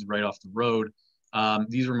sign. This is right off the road.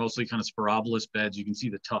 These were mostly kind of Sporobolus beds. You can see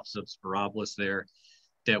the tufts of Sporobolus there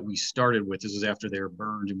that we started with. This was after they were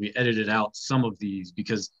burned, and we edited out some of these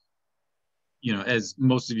because, as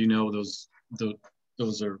most of you know,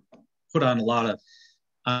 those are put on a lot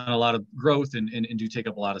of growth and do take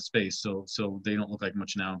up a lot of space. So they don't look like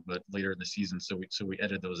much now, but later in the season, so we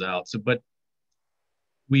edited those out. But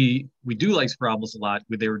we do like Sporobolus a lot,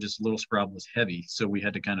 but they were just a little Sporobolus heavy. So we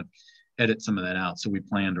had to kind of edit some of that out. So we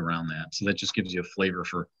planned around that. So that just gives you a flavor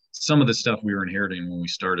for some of the stuff we were inheriting when we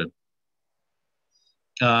started.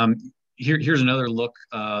 Here's another look.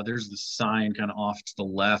 There's the sign kind of off to the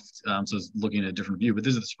left. So it's looking at a different view, but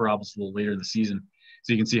this is the Sporobolus a little later in the season.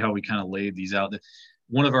 So you can see how we kind of laid these out.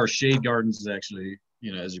 One of our shade gardens is actually,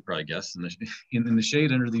 as you probably guessed, in the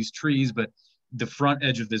shade under these trees, but the front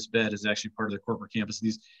edge of this bed is actually part of the corporate campus.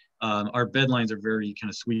 These, our bed lines are very kind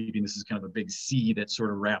of sweeping. This is kind of a big C that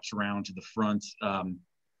sort of wraps around to the front.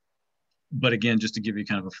 But again, just to give you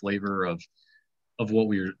kind of a flavor of what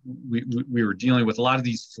we were dealing with. A lot of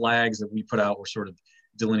these flags that we put out were sort of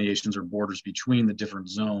delineations or borders between the different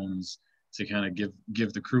zones to kind of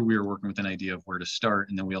give the crew we were working with an idea of where to start.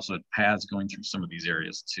 And then we also had paths going through some of these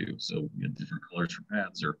areas too. So we had different colors for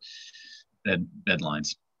paths or bed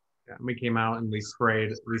lines. Yeah, we came out and we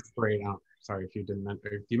sprayed out. Sorry if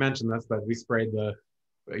you mentioned this, but we sprayed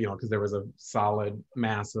because there was a solid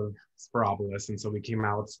mass of Sporobolus. And so we came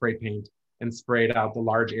out with spray paint and sprayed out the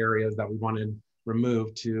large areas that we wanted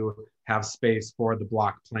removed to have space for the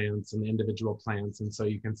block plants and the individual plants. And so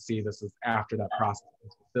you can see this is after that process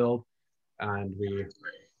was fulfilled. And we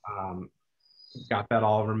got that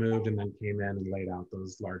all removed and then came in and laid out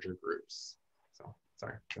those larger groups. So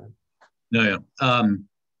sorry. Go ahead. No, yeah.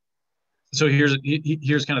 So here's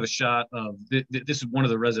kind of a shot of this is one of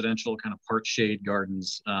the residential kind of part shade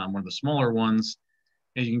gardens, one of the smaller ones,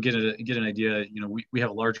 and you can get an idea. We have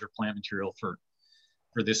a larger plant material for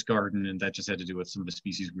this garden, and that just had to do with some of the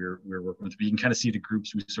species we were working with. But you can kind of see the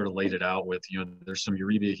groups we sort of laid it out with. There's some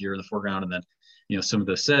Eurybia here in the foreground, and then some of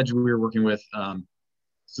the sedge we were working with.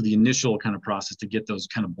 So the initial kind of process to get those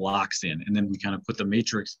kind of blocks in, and then we kind of put the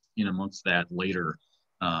matrix in amongst that later.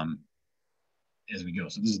 As we go.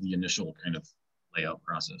 So this is the initial kind of layout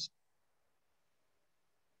process.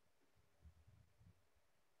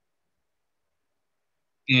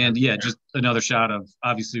 And yeah, just another shot of,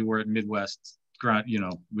 obviously we're at Midwest,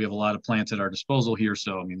 we have a lot of plants at our disposal here.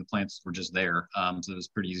 So, I mean, the plants were just there. So it was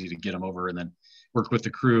pretty easy to get them over, and then worked with the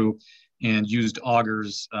crew and used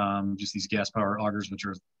augers, just these gas power augers, which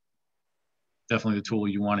are definitely the tool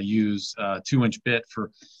you want to use. 2-inch bit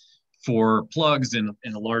for plugs, and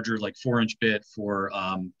a larger, like 4-inch bit for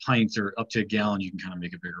pints or up to a gallon. You can kind of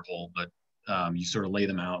make a bigger hole, but you sort of lay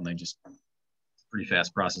them out and they just pretty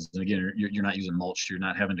fast process. And again, you're not using mulch. You're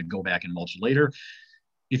not having to go back and mulch later.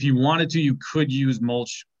 If you wanted to, you could use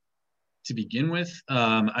mulch to begin with.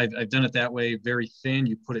 I've done it that way, very thin.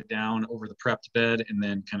 You put it down over the prepped bed and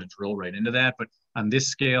then kind of drill right into that. But on this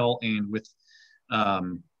scale and with, I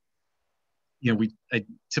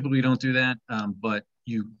typically don't do that, but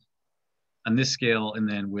on this scale and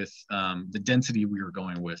then with the density we were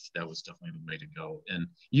going with, that was definitely the way to go. And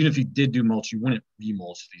even if you did do mulch, you wouldn't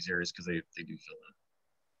remulch these areas because they do fill in.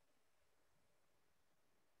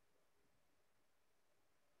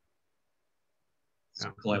 So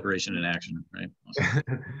collaboration in action, right?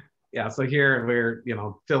 Awesome. Yeah, so here we're,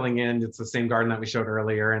 filling in, it's the same garden that we showed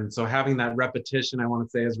earlier. And so having that repetition, I want to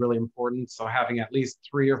say, is really important. So having at least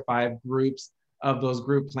 3 or 5 groups of those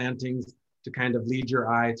group plantings to kind of lead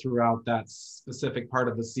your eye throughout that specific part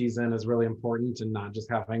of the season is really important, and not just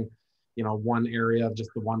having, one area of just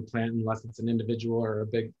the one plant, unless it's an individual or a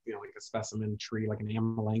big, like a specimen tree, like an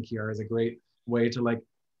amelanchier is a great way to like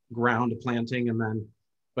ground a planting. And then,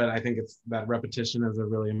 but I think it's that repetition is a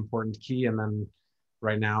really important key. And then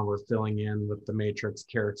right now we're filling in with the matrix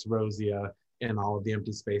Carex rosea in all of the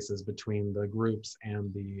empty spaces between the groups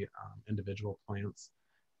and the individual plants.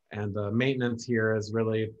 And the maintenance here is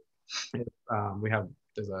really,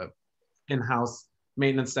 there's a in-house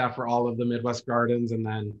maintenance staff for all of the Midwest gardens. And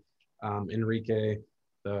then Enrique,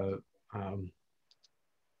 the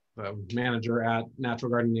manager at Natural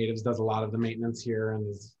Garden Natives, does a lot of the maintenance here and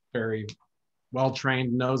is very well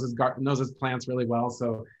trained, knows his plants really well.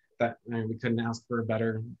 So that, we couldn't ask for a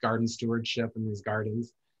better garden stewardship in these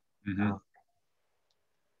gardens. Mm-hmm.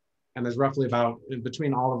 And there's roughly about,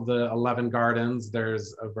 between all of the 11 gardens,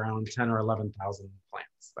 there's around 10 or 11,000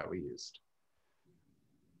 plants that we used.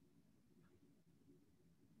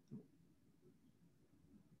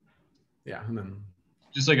 Yeah, and then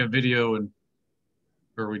just like a video, and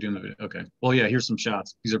or are we doing the video? Okay. Well, yeah, here's some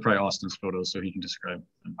shots. These are probably Austin's photos, so he can describe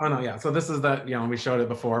them. Oh no, yeah. So this is the, we showed it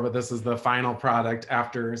before, but this is the final product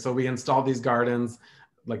after. So we installed these gardens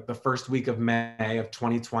like the first week of May of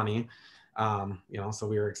 2020. So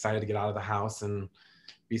we were excited to get out of the house and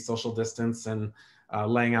be social distance and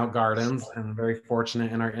laying out gardens, and very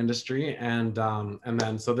fortunate in our industry. And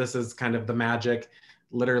then, so this is kind of the magic,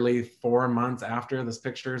 literally 4 months after this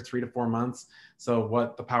picture, 3 to 4 months. So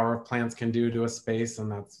what the power of plants can do to a space.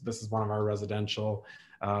 And this is one of our residential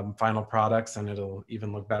final products, and it'll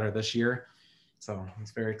even look better this year. So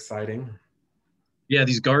it's very exciting. Yeah,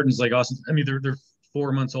 these gardens, like Austin, I mean, they're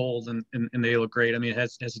 4 months old and they look great. I mean, it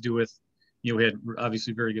has to do with, we had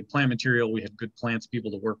obviously very good plant material. We had good plants, people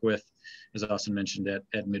to work with, as Austin mentioned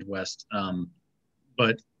at Midwest.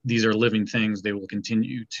 But these are living things. They will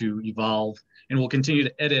continue to evolve, and we'll continue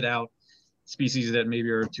to edit out species that maybe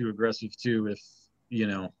are too aggressive too, if,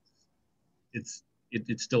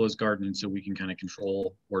 it still is gardening, so we can kind of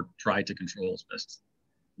control, or try to control as best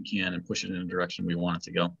we can, and push it in a direction we want it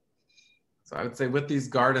to go. So I would say with these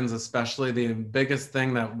gardens, especially, the biggest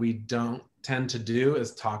thing that we don't tend to do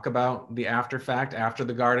is talk about the after fact after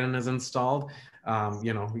the garden is installed.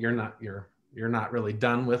 You're not really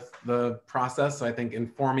done with the process. So I think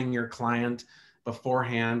informing your client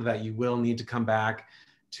beforehand that you will need to come back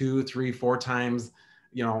 2, 3, 4 times,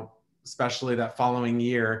 especially that following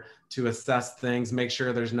year, to assess things, make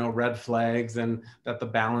sure there's no red flags and that the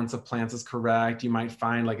balance of plants is correct. You might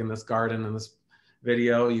find, like in this garden, in this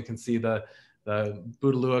video, you can see the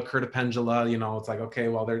Bouteloua curtipendula, it's like, okay,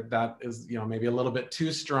 well, that is, maybe a little bit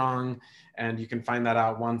too strong. And you can find that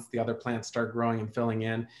out once the other plants start growing and filling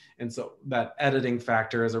in. And so that editing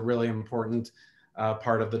factor is a really important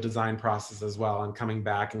part of the design process as well, and coming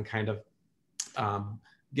back and kind of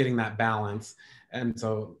getting that balance. And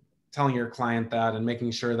so telling your client that, and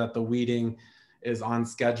making sure that the weeding is on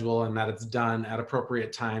schedule and that it's done at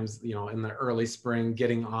appropriate times, in the early spring,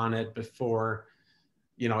 getting on it before,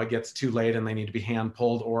 it gets too late and they need to be hand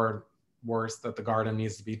pulled, or worse, that the garden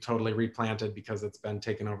needs to be totally replanted because it's been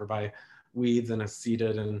taken over by weeds and is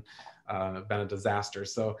seeded and been a disaster.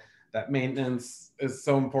 So that maintenance is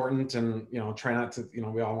so important, and, try not to,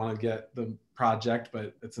 we all want to get the project,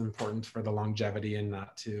 but it's important for the longevity and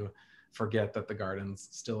not to forget that the gardens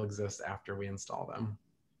still exist after we install them.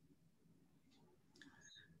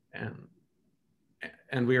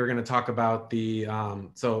 And we were going to talk about the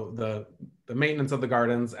maintenance of the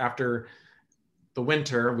gardens after the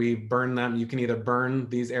winter. We burn them. You can either burn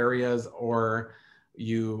these areas, or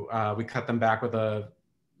we cut them back with a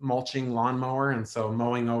mulching lawnmower. And so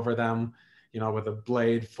mowing over them, with a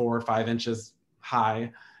blade 4 or 5 inches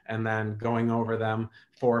high, and then going over them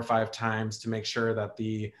 4 or 5 times to make sure that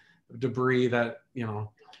the debris that, that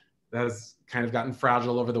has kind of gotten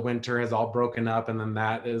fragile over the winter has all broken up. And then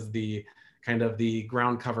that is the kind of the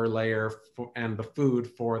ground cover layer and the food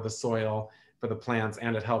for the soil for the plants,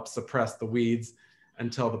 and it helps suppress the weeds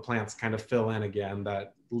until the plants kind of fill in again,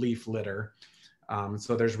 that leaf litter.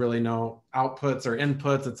 So there's really no outputs or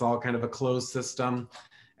inputs. It's all kind of a closed system.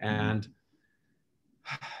 And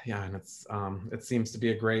yeah, and it seems to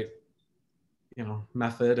be a great,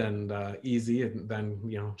 method and easy, and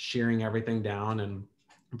then, shearing everything down.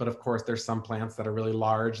 But of course there's some plants that are really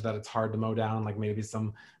large that it's hard to mow down, like maybe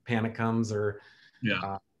some panicums or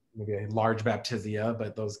maybe a large baptisia,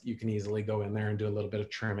 but those you can easily go in there and do a little bit of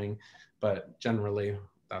trimming. But generally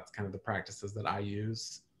that's kind of the practices that I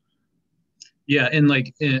use. Yeah, and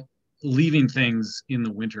like leaving things in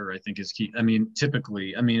the winter, I think, is key. I mean,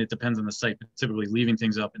 typically, it depends on the site, but typically leaving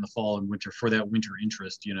things up in the fall and winter for that winter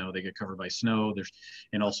interest, they get covered by snow.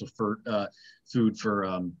 And also for food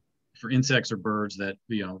for insects or birds that,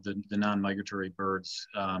 the non-migratory birds,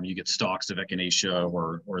 you get stalks of Echinacea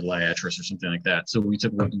or Liatris or something like that. So we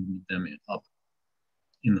typically leave them up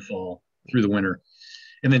in the fall through the winter,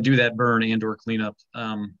 and then do that burn and or cleanup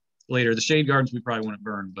later. The shade gardens we probably wouldn't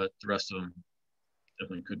burn, but the rest of them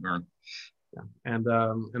definitely could burn. Yeah. And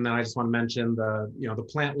then I just want to mention the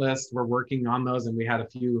plant list. We're working on those, and we had a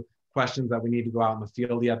few questions that we need to go out in the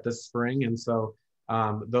field yet this spring. And so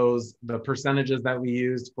the percentages that we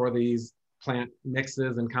used for these plant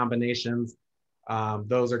mixes and combinations,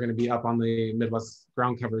 those are going to be up on the Midwest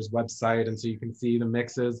Groundcovers website. And so you can see the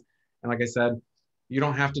mixes. And like I said, you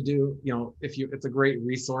don't have to do, it's a great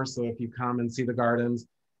resource. So if you come and see the gardens,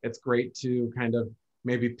 it's great to kind of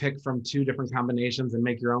maybe pick from 2 different combinations and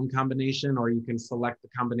make your own combination, or you can select the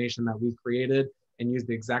combination that we created and use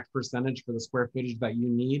the exact percentage for the square footage that you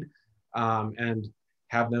need, and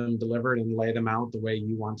have them delivered and lay them out the way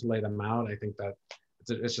you want to lay them out. I think that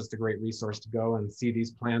it's just a great resource to go and see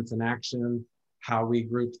these plants in action, how we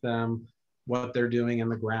group them, what they're doing in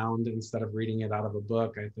the ground, instead of reading it out of a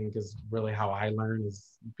book. I think is really how I learn,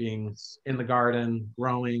 is being in the garden,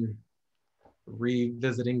 growing,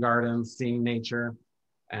 revisiting gardens, seeing nature,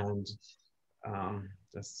 and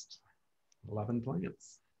just loving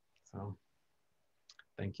plants. So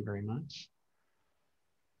thank you very much.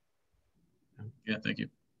 Yeah, thank you.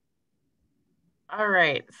 All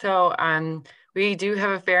right, so we do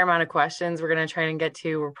have a fair amount of questions we're going to try and get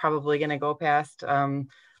to. We're probably going to go past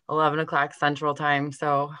 11 o'clock Central Time,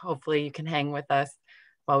 so hopefully you can hang with us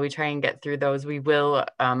while we try and get through those. We will,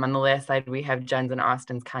 on the last slide, we have Jen's and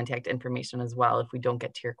Austin's contact information as well if we don't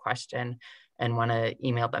get to your question and want to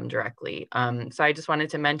email them directly. So I just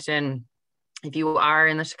wanted to mention, if you are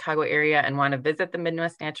in the Chicago area and want to visit the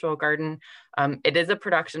Midwest Natural Garden, it is a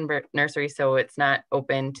production nursery, so it's not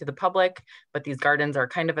open to the public, but these gardens are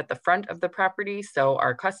kind of at the front of the property. So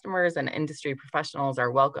our customers and industry professionals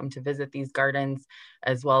are welcome to visit these gardens,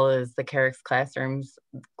 as well as the Carrick's classroom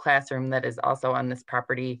that is also on this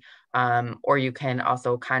property. Or you can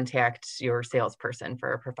also contact your salesperson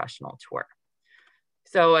for a professional tour.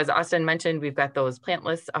 So as Austin mentioned, we've got those plant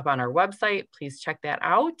lists up on our website. Please check that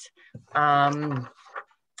out.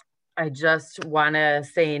 I just want to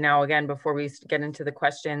say now again, before we get into the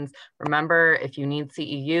questions, remember, if you need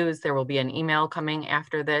CEUs, there will be an email coming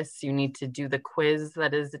after this. You need to do the quiz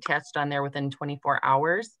that is attached on there within 24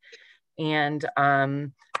 hours. And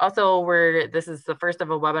also, this is the first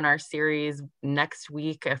of a webinar series. Next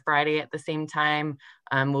week, Friday at the same time,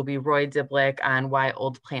 will be Roy Diblick on why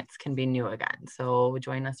old plants can be new again. So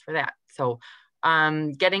join us for that. So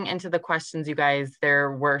getting into the questions, you guys,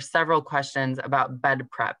 there were several questions about bed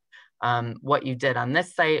prep, what you did on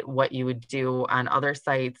this site, what you would do on other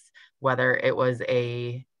sites, whether it was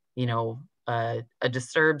a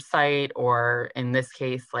disturbed site, or in this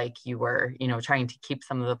case, like you were, trying to keep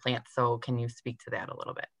some of the plants. So can you speak to that a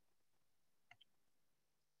little bit?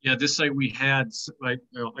 Yeah, this site we had, I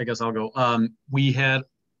guess I'll go. We had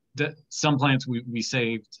some plants we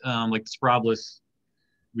saved, like the Sprobolus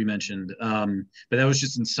we mentioned, but that was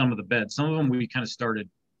just in some of the beds. Some of them we kind of started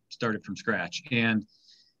from scratch, and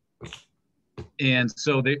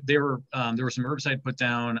so there were some herbicide put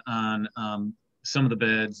down on some of the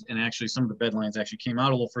beds, and actually some of the bed lines actually came out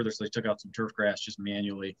a little further, so they took out some turf grass just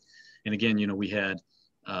manually. And again, we had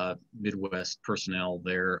Midwest personnel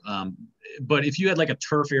there. But if you had like a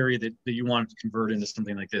turf area that you wanted to convert into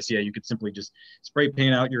something like this, yeah, you could simply just spray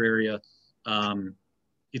paint out your area.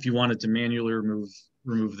 If you wanted to manually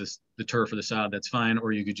remove the turf or the sod, that's fine,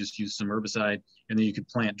 or you could just use some herbicide, and then you could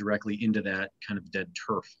plant directly into that kind of dead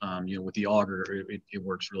turf. With the auger, it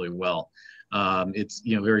works really well. It's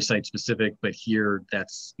very site specific, but here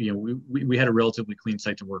that's we had a relatively clean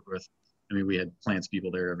site to work with. I mean, we had plants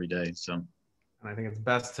people there every day, so. And I think it's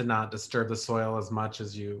best to not disturb the soil as much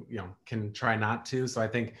as you can try not to. So I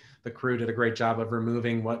think the crew did a great job of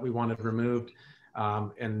removing what we wanted removed,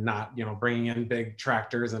 and not, bringing in big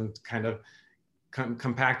tractors and kind of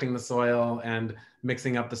compacting the soil and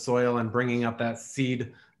mixing up the soil and bringing up that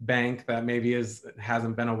seed bank that maybe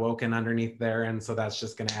hasn't been awoken underneath there. And so that's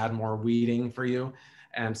just going to add more weeding for you.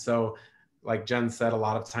 And so, like Jen said, a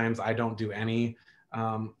lot of times I don't do any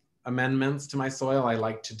amendments to my soil. I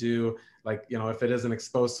like to do, like, if it is an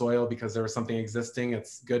exposed soil because there was something existing,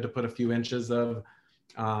 it's good to put a few inches of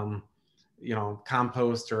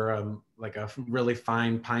compost or like a really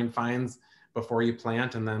fine pine fines before you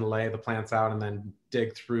plant, and then lay the plants out and then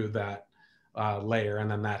dig through that layer.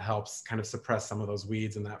 And then that helps kind of suppress some of those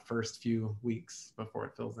weeds in that first few weeks before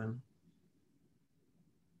it fills in.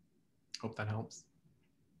 Hope that helps.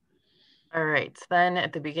 All right, so then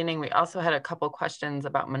at the beginning, we also had a couple questions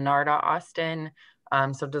about Monarda, Austin.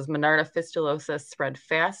 So does Monarda fistulosa spread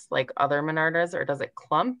fast like other Monardas, or does it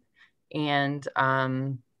clump? And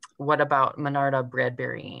what about Monarda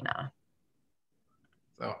bradburyana?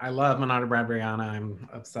 So I love Monarda bradburyana. I'm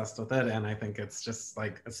obsessed with it. And I think it's just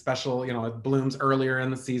like a special, it blooms earlier in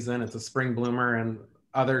the season. It's a spring bloomer, and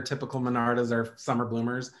other typical Monardas are summer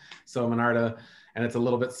bloomers. So Monarda, and it's a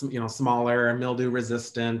little bit, smaller, mildew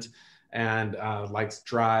resistant, and likes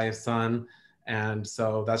dry sun. And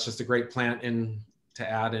so that's just a great plant to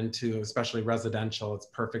add into, especially residential. It's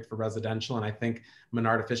perfect for residential. And I think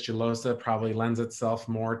Monarda fistulosa probably lends itself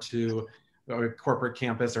more to corporate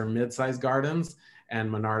campus or mid-sized gardens, and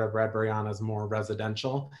Monarda bradburyana is more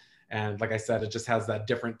residential. And like I said, it just has that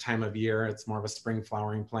different time of year. It's more of a spring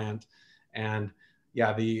flowering plant. And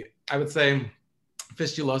yeah, I would say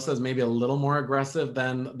fistulosa is maybe a little more aggressive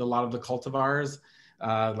than a lot of the cultivars.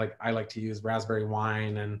 Like I like to use raspberry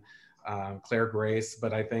wine and Claire Grace,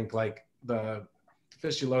 but I think like the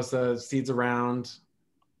fistulosa seeds around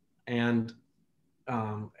and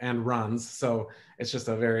runs. So it's just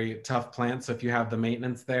a very tough plant. So if you have the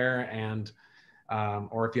maintenance there, and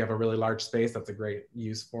or if you have a really large space, that's a great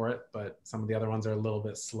use for it. But some of the other ones are a little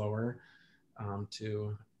bit slower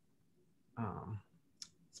to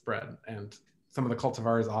spread. And some of the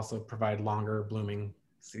cultivars also provide longer blooming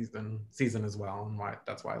season as well. And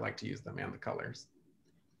that's why I like to use them, and the colors.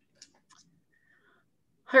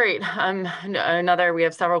 All right, we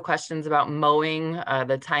have several questions about mowing,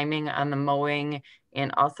 the timing on the mowing,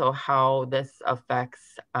 and also how this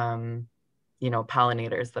affects,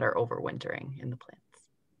 pollinators that are overwintering in the plants.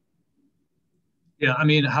 Yeah, I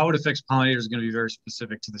mean, how it affects pollinators is going to be very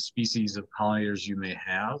specific to the species of pollinators you may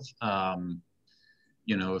have.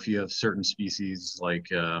 If you have certain species like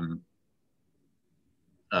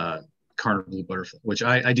Carter blue butterfly, which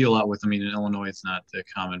I deal a lot with. I mean, in Illinois, it's not that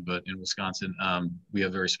common, but in Wisconsin, we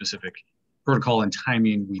have very specific protocol and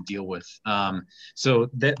timing we deal with. So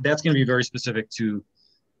that's going to be very specific to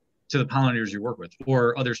the pollinators you work with,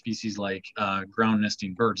 or other species like ground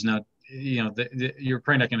nesting birds. Now, you're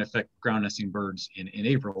probably not going to affect ground nesting birds in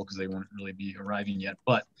April because they won't really be arriving yet.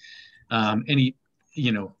 But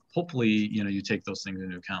hopefully, you take those things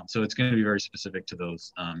into account. So it's going to be very specific to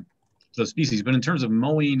those species. But in terms of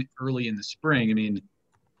mowing early in the spring, I mean,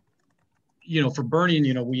 for burning,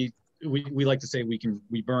 we like to say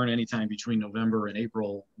we burn anytime between November and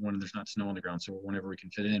April when there's not snow on the ground, so whenever we can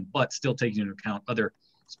fit it in, but still taking into account other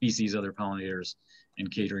species, other pollinators,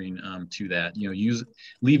 and catering to that.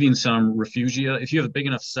 Leaving some refugia. If you have a big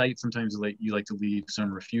enough site, sometimes you like to leave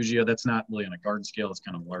some refugia. That's not really on a garden scale. It's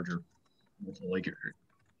kind of larger, multiple acre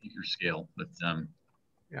scale. But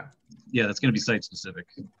yeah, that's going to be site specific.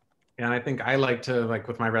 And I think I like to, like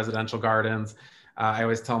with my residential gardens, I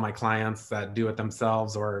always tell my clients that do it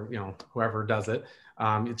themselves, or whoever does it.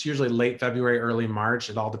 It's usually late February, early March.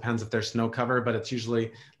 It all depends if there's snow cover, but it's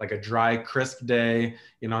usually like a dry, crisp day.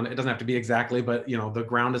 It doesn't have to be exactly, but the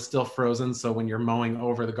ground is still frozen. So when you're mowing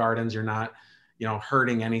over the gardens, you're not,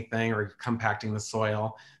 hurting anything or compacting the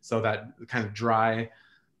soil. So that kind of dry,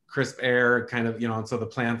 crisp air kind of, so the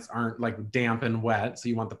plants aren't like damp and wet. So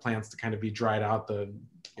you want the plants to kind of be dried out, the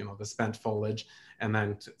spent foliage, and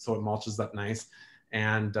then so it mulches up nice.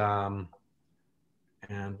 And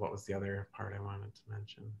what was the other part I wanted to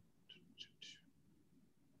mention?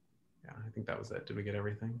 Yeah, I think that was it. Did we get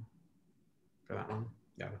everything for that one?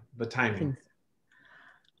 Yeah, the timing.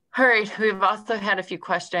 All right, we've also had a few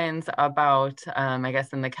questions about, I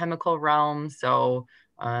guess, in the chemical realm. So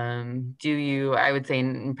I would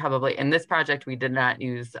say probably in this project, we did not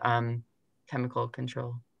use chemical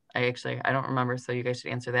control. I don't remember, so you guys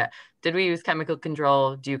should answer that. Did we use chemical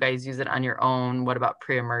control? Do you guys use it on your own? What about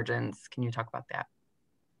pre-emergence? Can you talk about that?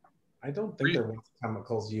 I don't think there was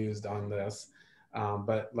chemicals used on this.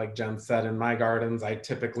 But like Jen said, in my gardens, I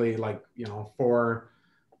typically for,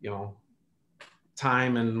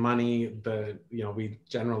 time and money, we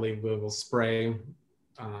generally will spray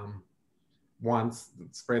once,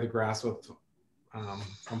 spray the grass with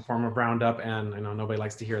some form of Roundup. And I know nobody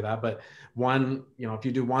likes to hear that, but if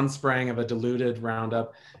you do one spraying of a diluted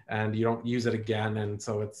Roundup and you don't use it again, and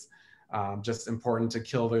so it's just important to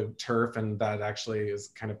kill the turf, and that actually is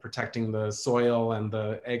kind of protecting the soil and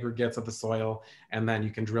the aggregates of the soil. And then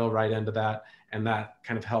you can drill right into that, and that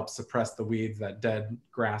kind of helps suppress the weeds, that dead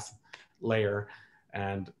grass layer.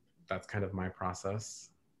 And that's kind of my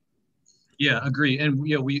process. Yeah, agree. And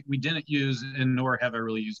we didn't use, and nor have I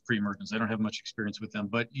really used pre-emergence. I don't have much experience with them,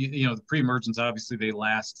 but the pre-emergence, obviously they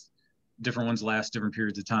last, different ones last different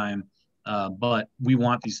periods of time. But we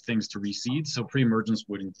want these things to reseed. So pre-emergence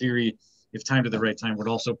would, in theory, if timed at the right time, would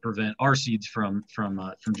also prevent our seeds from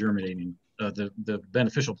germinating, the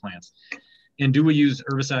beneficial plants. And do we use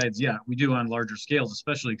herbicides? Yeah, we do on larger scales,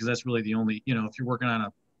 especially because that's really the only, if you're working on a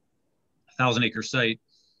 1,000-acre site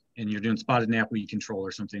and you're doing spotted knapweed control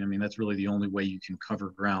or something, I mean, that's really the only way you can cover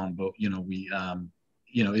ground. But it's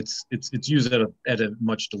used at a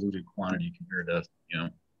much diluted quantity compared to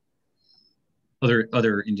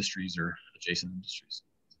other industries or adjacent industries.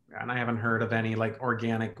 And I haven't heard of any like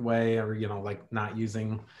organic way, or not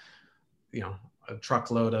using a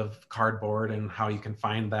truckload of cardboard, and how you can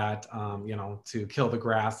find that to kill the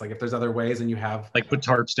grass. Like if there's other ways and you have like put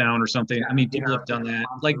tarps down or something. Yeah, I mean, people have done that.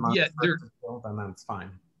 Like, yeah, then that's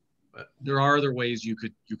fine. But there are other ways you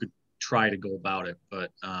could try to go about it,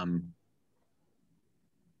 but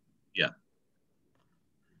yeah.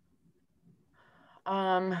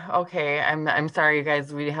 Okay, I'm sorry, you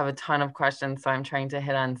guys. We have a ton of questions, so I'm trying to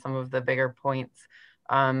hit on some of the bigger points.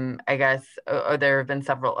 I guess there have been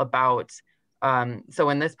several about. So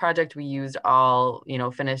in this project, we used all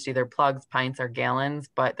finished either plugs, pints, or gallons.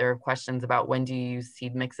 But there are questions about when do you use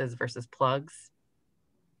seed mixes versus plugs?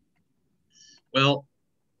 Well,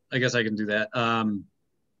 I guess I can do that.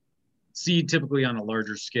 Seed typically on a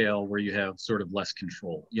larger scale where you have sort of less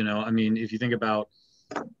control. I mean, if you think about,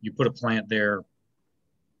 you put a plant there,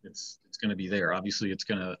 it's going to be there. Obviously, it's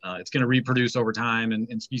going to reproduce over time,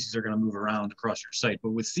 and species are going to move around across your site.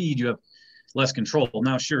 But with seed, you have less control.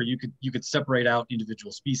 Now, sure, you could separate out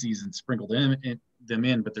individual species and sprinkle them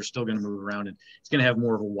in, but they're still going to move around, and it's going to have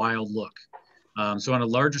more of a wild look. So on a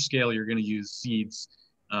larger scale, you're going to use seeds.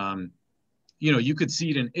 You could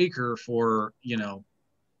seed an acre for, you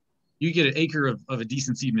get an acre of a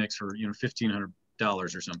decent seed mix for, $1,500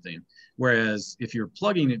 or something. Whereas if you're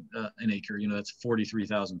plugging an acre, that's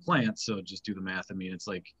 43,000 plants. So just do the math. I mean, it's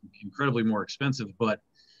like incredibly more expensive. But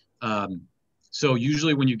so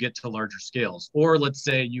usually when you get to larger scales, or let's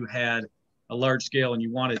say you had a large scale and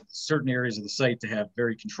you wanted certain areas of the site to have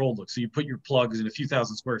very controlled look. So you put your plugs in a few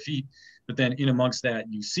thousand square feet, but then in amongst that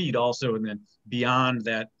you seed also, and then beyond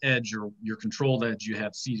that edge, or your controlled edge, you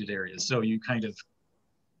have seeded areas. So you kind of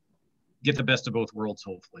get the best of both worlds,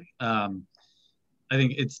 hopefully. I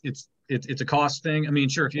think it's a cost thing. I mean,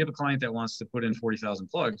 sure, if you have a client that wants to put in 40,000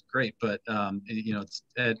 plugs, great. But it's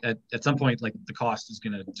at some point, like, the cost is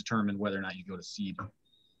going to determine whether or not you go to seed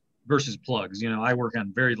versus plugs. I work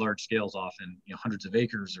on very large scales, often, hundreds of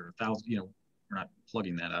acres or thousands. We're not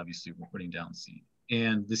plugging that, obviously, we're putting down seed.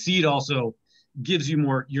 And the seed also gives you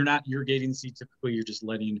more, you're not irrigating the seed typically, you're just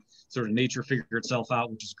letting sort of nature figure itself out,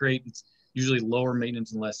 which is great. It's usually lower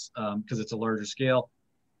maintenance and less, because it's a larger scale.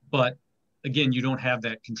 But again, you don't have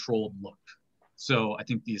that controlled look. So I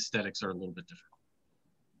think the aesthetics are a little bit different.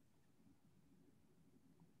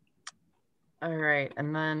 All right,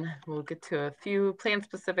 and then we'll get to a few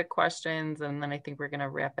plant-specific questions, and then I think we're going to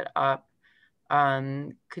wrap it up.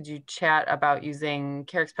 Could you chat about using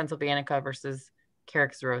Carex pennsylvanica versus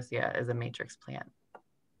Carex rosea as a matrix plant?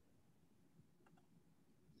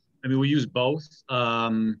 I mean, we use both.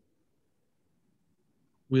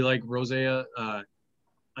 We like rosea. I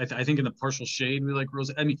think in the partial shade, we like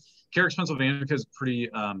rosea. I mean, Carex pennsylvanica is pretty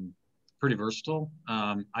versatile.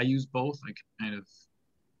 I use both. I kind of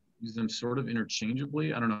use them sort of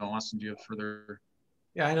interchangeably. I don't know, Austin, do you have further?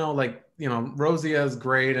 Yeah, I know, like, rosea is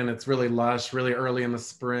great, and it's really lush, really early in the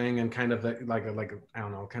spring, and kind of like I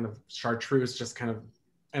don't know, kind of chartreuse, just kind of,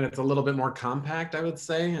 and it's a little bit more compact, I would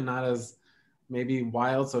say, and not as maybe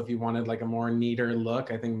wild. So if you wanted like a more neater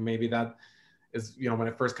look, I think maybe that is, when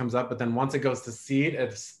it first comes up, but then once it goes to seed,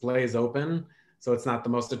 it splays open. So it's not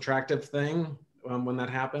the most attractive thing when that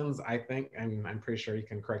happens, I think. I'm pretty sure, you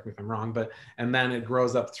can correct me if I'm wrong, and then it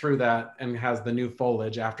grows up through that and has the new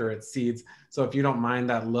foliage after it seeds. So if you don't mind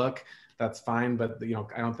that look, that's fine. But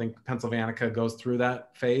I don't think pennsylvanica goes through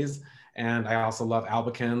that phase. And I also love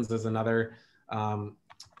albicans as another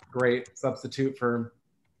Great substitute for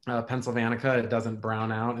Pennsylvanica. It doesn't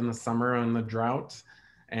brown out in the summer in the drought.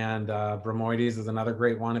 And Bromoides is another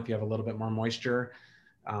great one if you have a little bit more moisture.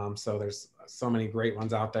 So there's so many great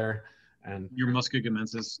ones out there. And your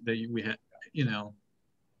Muscogamensis that we had,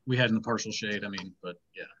 we had in the partial shade. I mean, but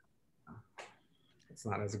yeah, it's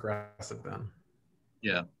not as aggressive then.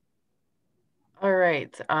 Yeah. All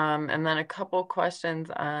right, and then a couple questions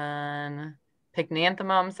on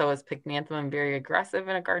pycnanthemum. So is pycnanthemum very aggressive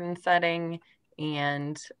in a garden setting?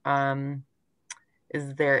 And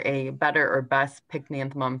is there a better or best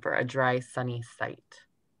pycnanthemum for a dry, sunny site?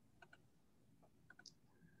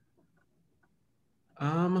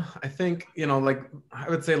 I think, like I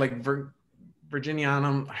would say like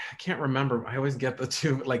Virginianum, I can't remember. I always get the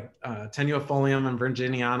two, like Tenuifolium and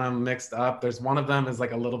Virginianum mixed up. There's one of them is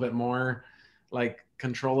like a little bit more like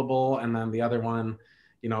controllable, and then the other one,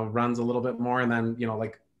 runs a little bit more. And then,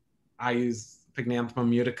 like I use Pycnanthemum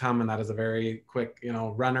muticum, and that is a very quick,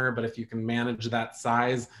 runner. But if you can manage that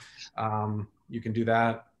size, you can do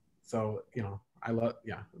that. So, I love,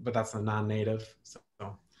 but that's a non-native. So,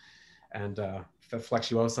 and the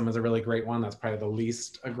Flexuosum is a really great one. That's probably the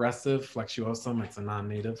least aggressive. Flexuosum, it's a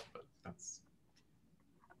non-native, but that's.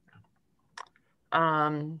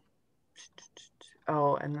 Yeah.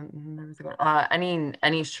 Oh, and then there was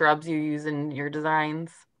any shrubs you use in your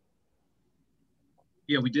designs?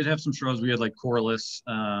 Yeah, we did have some shrubs. We had like Corylus.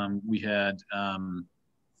 We had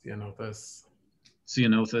Ceanothus,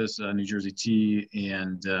 New Jersey tea,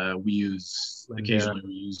 and we use occasionally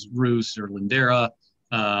we use Rus or Lindera.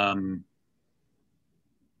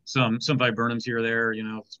 Some viburnums here or there.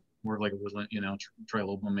 It's more like a woodland,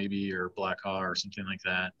 Trilobum maybe, or black haw or something like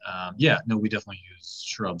that. Yeah, no, we definitely use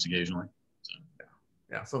shrubs occasionally. So.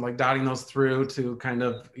 Yeah, so like dotting those through to kind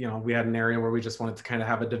of, we had an area where we just wanted to kind of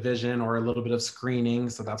have a division or a little bit of screening.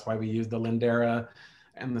 So that's why we used the Lindera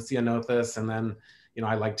and the Ceanothus. And then,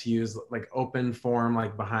 I like to use like open form,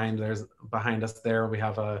 like behind us there, we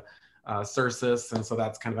have a Cercis. And so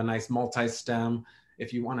that's kind of a nice multi-stem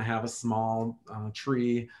if you want to have a small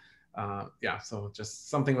tree. So just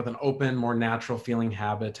something with an open, more natural feeling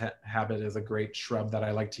habit is a great shrub that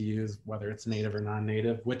I like to use, whether it's native or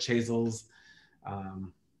non-native. Witch hazels,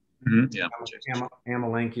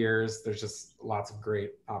 Amelanchiers. There's just lots of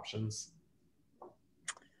great options.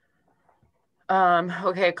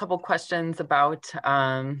 Okay, a couple questions about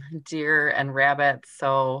deer and rabbits.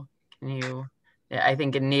 So can you, I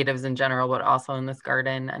think in natives in general, but also in this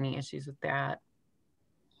garden, any issues with that?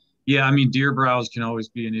 Yeah, I mean, deer browse can always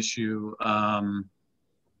be an issue. In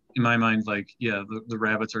my mind, like, yeah, the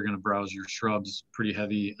rabbits are going to browse your shrubs pretty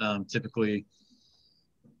heavy. Typically,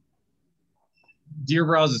 deer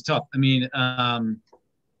browse is tough. I mean,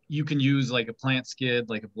 you can use like a plant skid,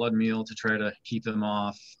 like a blood meal to try to keep them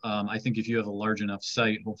off. I think if you have a large enough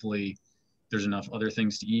site, hopefully there's enough other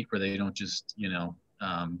things to eat where they don't just,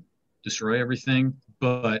 destroy everything.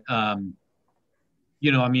 But, I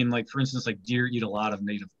mean, like, for instance, like deer eat a lot of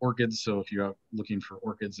native orchids. So if you're out looking for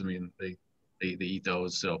orchids, I mean, they eat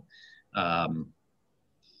those. So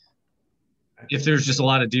if there's just a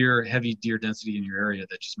lot of heavy deer density in your area,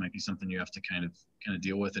 that just might be something you have to kind of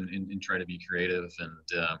deal with and try to be creative and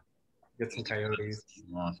get some coyotes.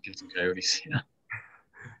 Get some coyotes, yeah.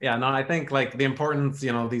 Yeah, no, I think like the importance,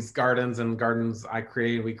 these gardens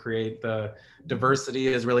we create the diversity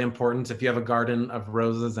is really important. If you have a garden of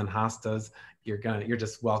roses and hostas, you're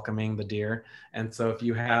just welcoming the deer. And so if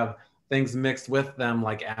you have things mixed with them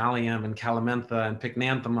like allium and calamentha and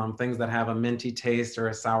pycnanthemum, things that have a minty taste or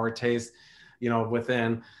a sour taste,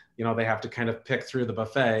 within, they have to kind of pick through the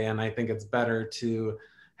buffet. And I think it's better to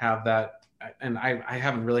have that. And I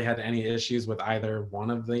haven't really had any issues with either one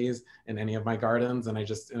of these in any of my gardens. And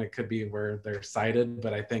it could be where they're sited,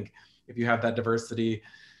 but I think if you have that diversity,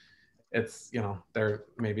 it's, they're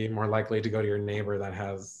maybe more likely to go to your neighbor that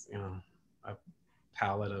has, a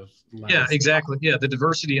palette of lettuce. Yeah, exactly. Yeah, the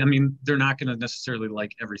diversity, I mean, they're not going to necessarily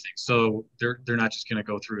like everything. So they're not just going to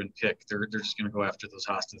go through and pick. They're just going to go after those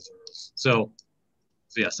hostas and roses. So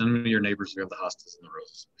yeah, send them to your neighbors who have the hostas and the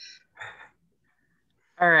roses.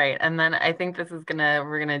 All right, and then I think we're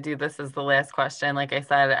gonna do this as the last question. Like I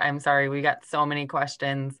said, I'm sorry, we got so many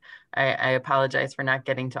questions. I apologize for not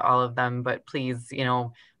getting to all of them, but please,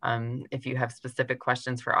 if you have specific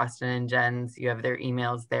questions for Austin and Jen's, you have their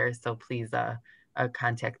emails there, so please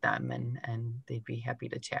contact them and they'd be happy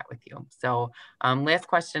to chat with you. So last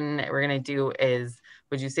question we're gonna do is,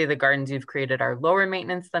 would you say the gardens you've created are lower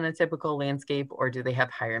maintenance than a typical landscape, or do they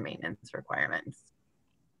have higher maintenance requirements?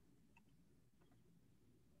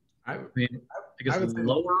 I guess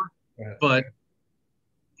lower, but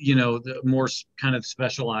the more kind of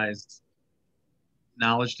specialized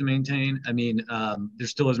knowledge to maintain. I mean, there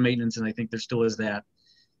still is maintenance, and I think there still is that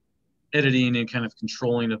editing and kind of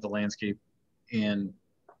controlling of the landscape, and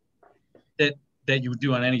that you would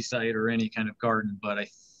do on any site or any kind of garden. But I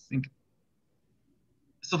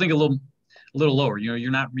still think a little lower. You know,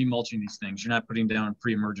 you're not remulching these things. You're not putting down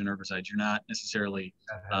pre-emergent herbicides. You're not necessarily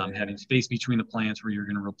having space between the plants where you're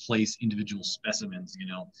going to replace individual specimens. You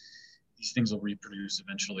know, these things will reproduce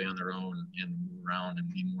eventually on their own and move around and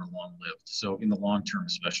be more long-lived. So in the long term,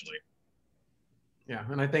 especially. Yeah,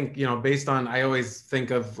 and I think, you know, based on, I always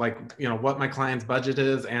think of like, you know, what my client's budget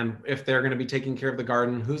is, and if they're going to be taking care of the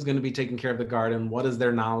garden, who's going to be taking care of the garden, what is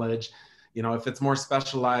their knowledge? You know, if it's more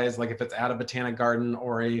specialized, like if it's at a botanic garden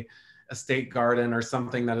or a estate garden or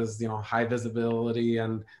something that is, you know, high visibility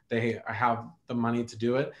and they have the money to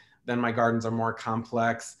do it, then my gardens are more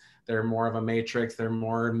complex. They're more of a matrix. They're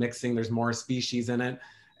more mixing. There's more species in it.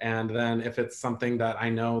 And then if it's something that I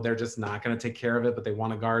know they're just not going to take care of it, but they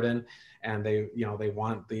want a garden and they, you know, they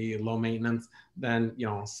want the low maintenance, then, you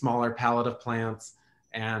know, smaller palette of plants.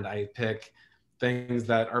 And I pick things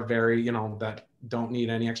that are very, you know, that don't need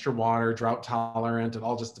any extra water, drought tolerant. It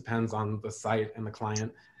all just depends on the site and the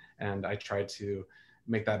client. And I try to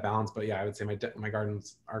make that balance. But yeah, I would say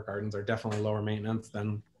our gardens are definitely lower maintenance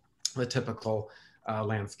than the typical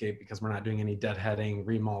landscape, because we're not doing any deadheading,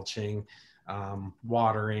 remulching,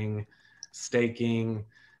 watering, staking,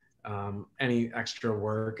 any extra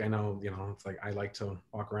work. I know, you know, it's like I like to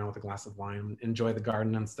walk around with a glass of wine and enjoy the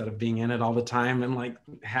garden instead of being in it all the time and like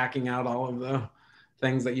hacking out all of the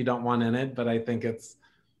things that you don't want in it. But I think it's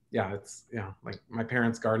like my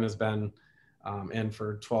parents' garden has been in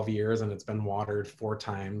for 12 years and it's been watered 4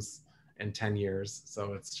 times in 10 years.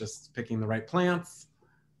 So it's just picking the right plants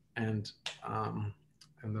and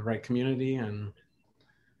the right community and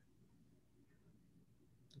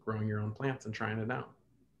growing your own plants and trying it out.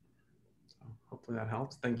 So hopefully that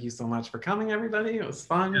helps. Thank you so much for coming, everybody. It was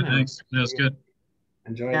fun. Yeah, thanks. That was good.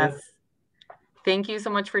 Enjoyed Yes. it. Thank you so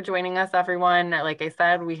much for joining us, everyone. Like I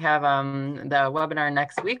said, we have the webinar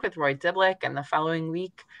next week with Roy Diblick, and the following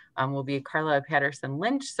week will be Carla Patterson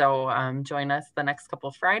Lynch. So join us the next couple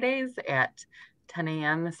of Fridays at 10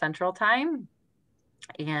 a.m. Central Time.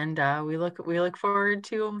 And we look forward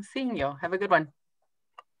to seeing you. Have a good one.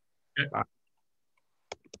 Okay. Bye.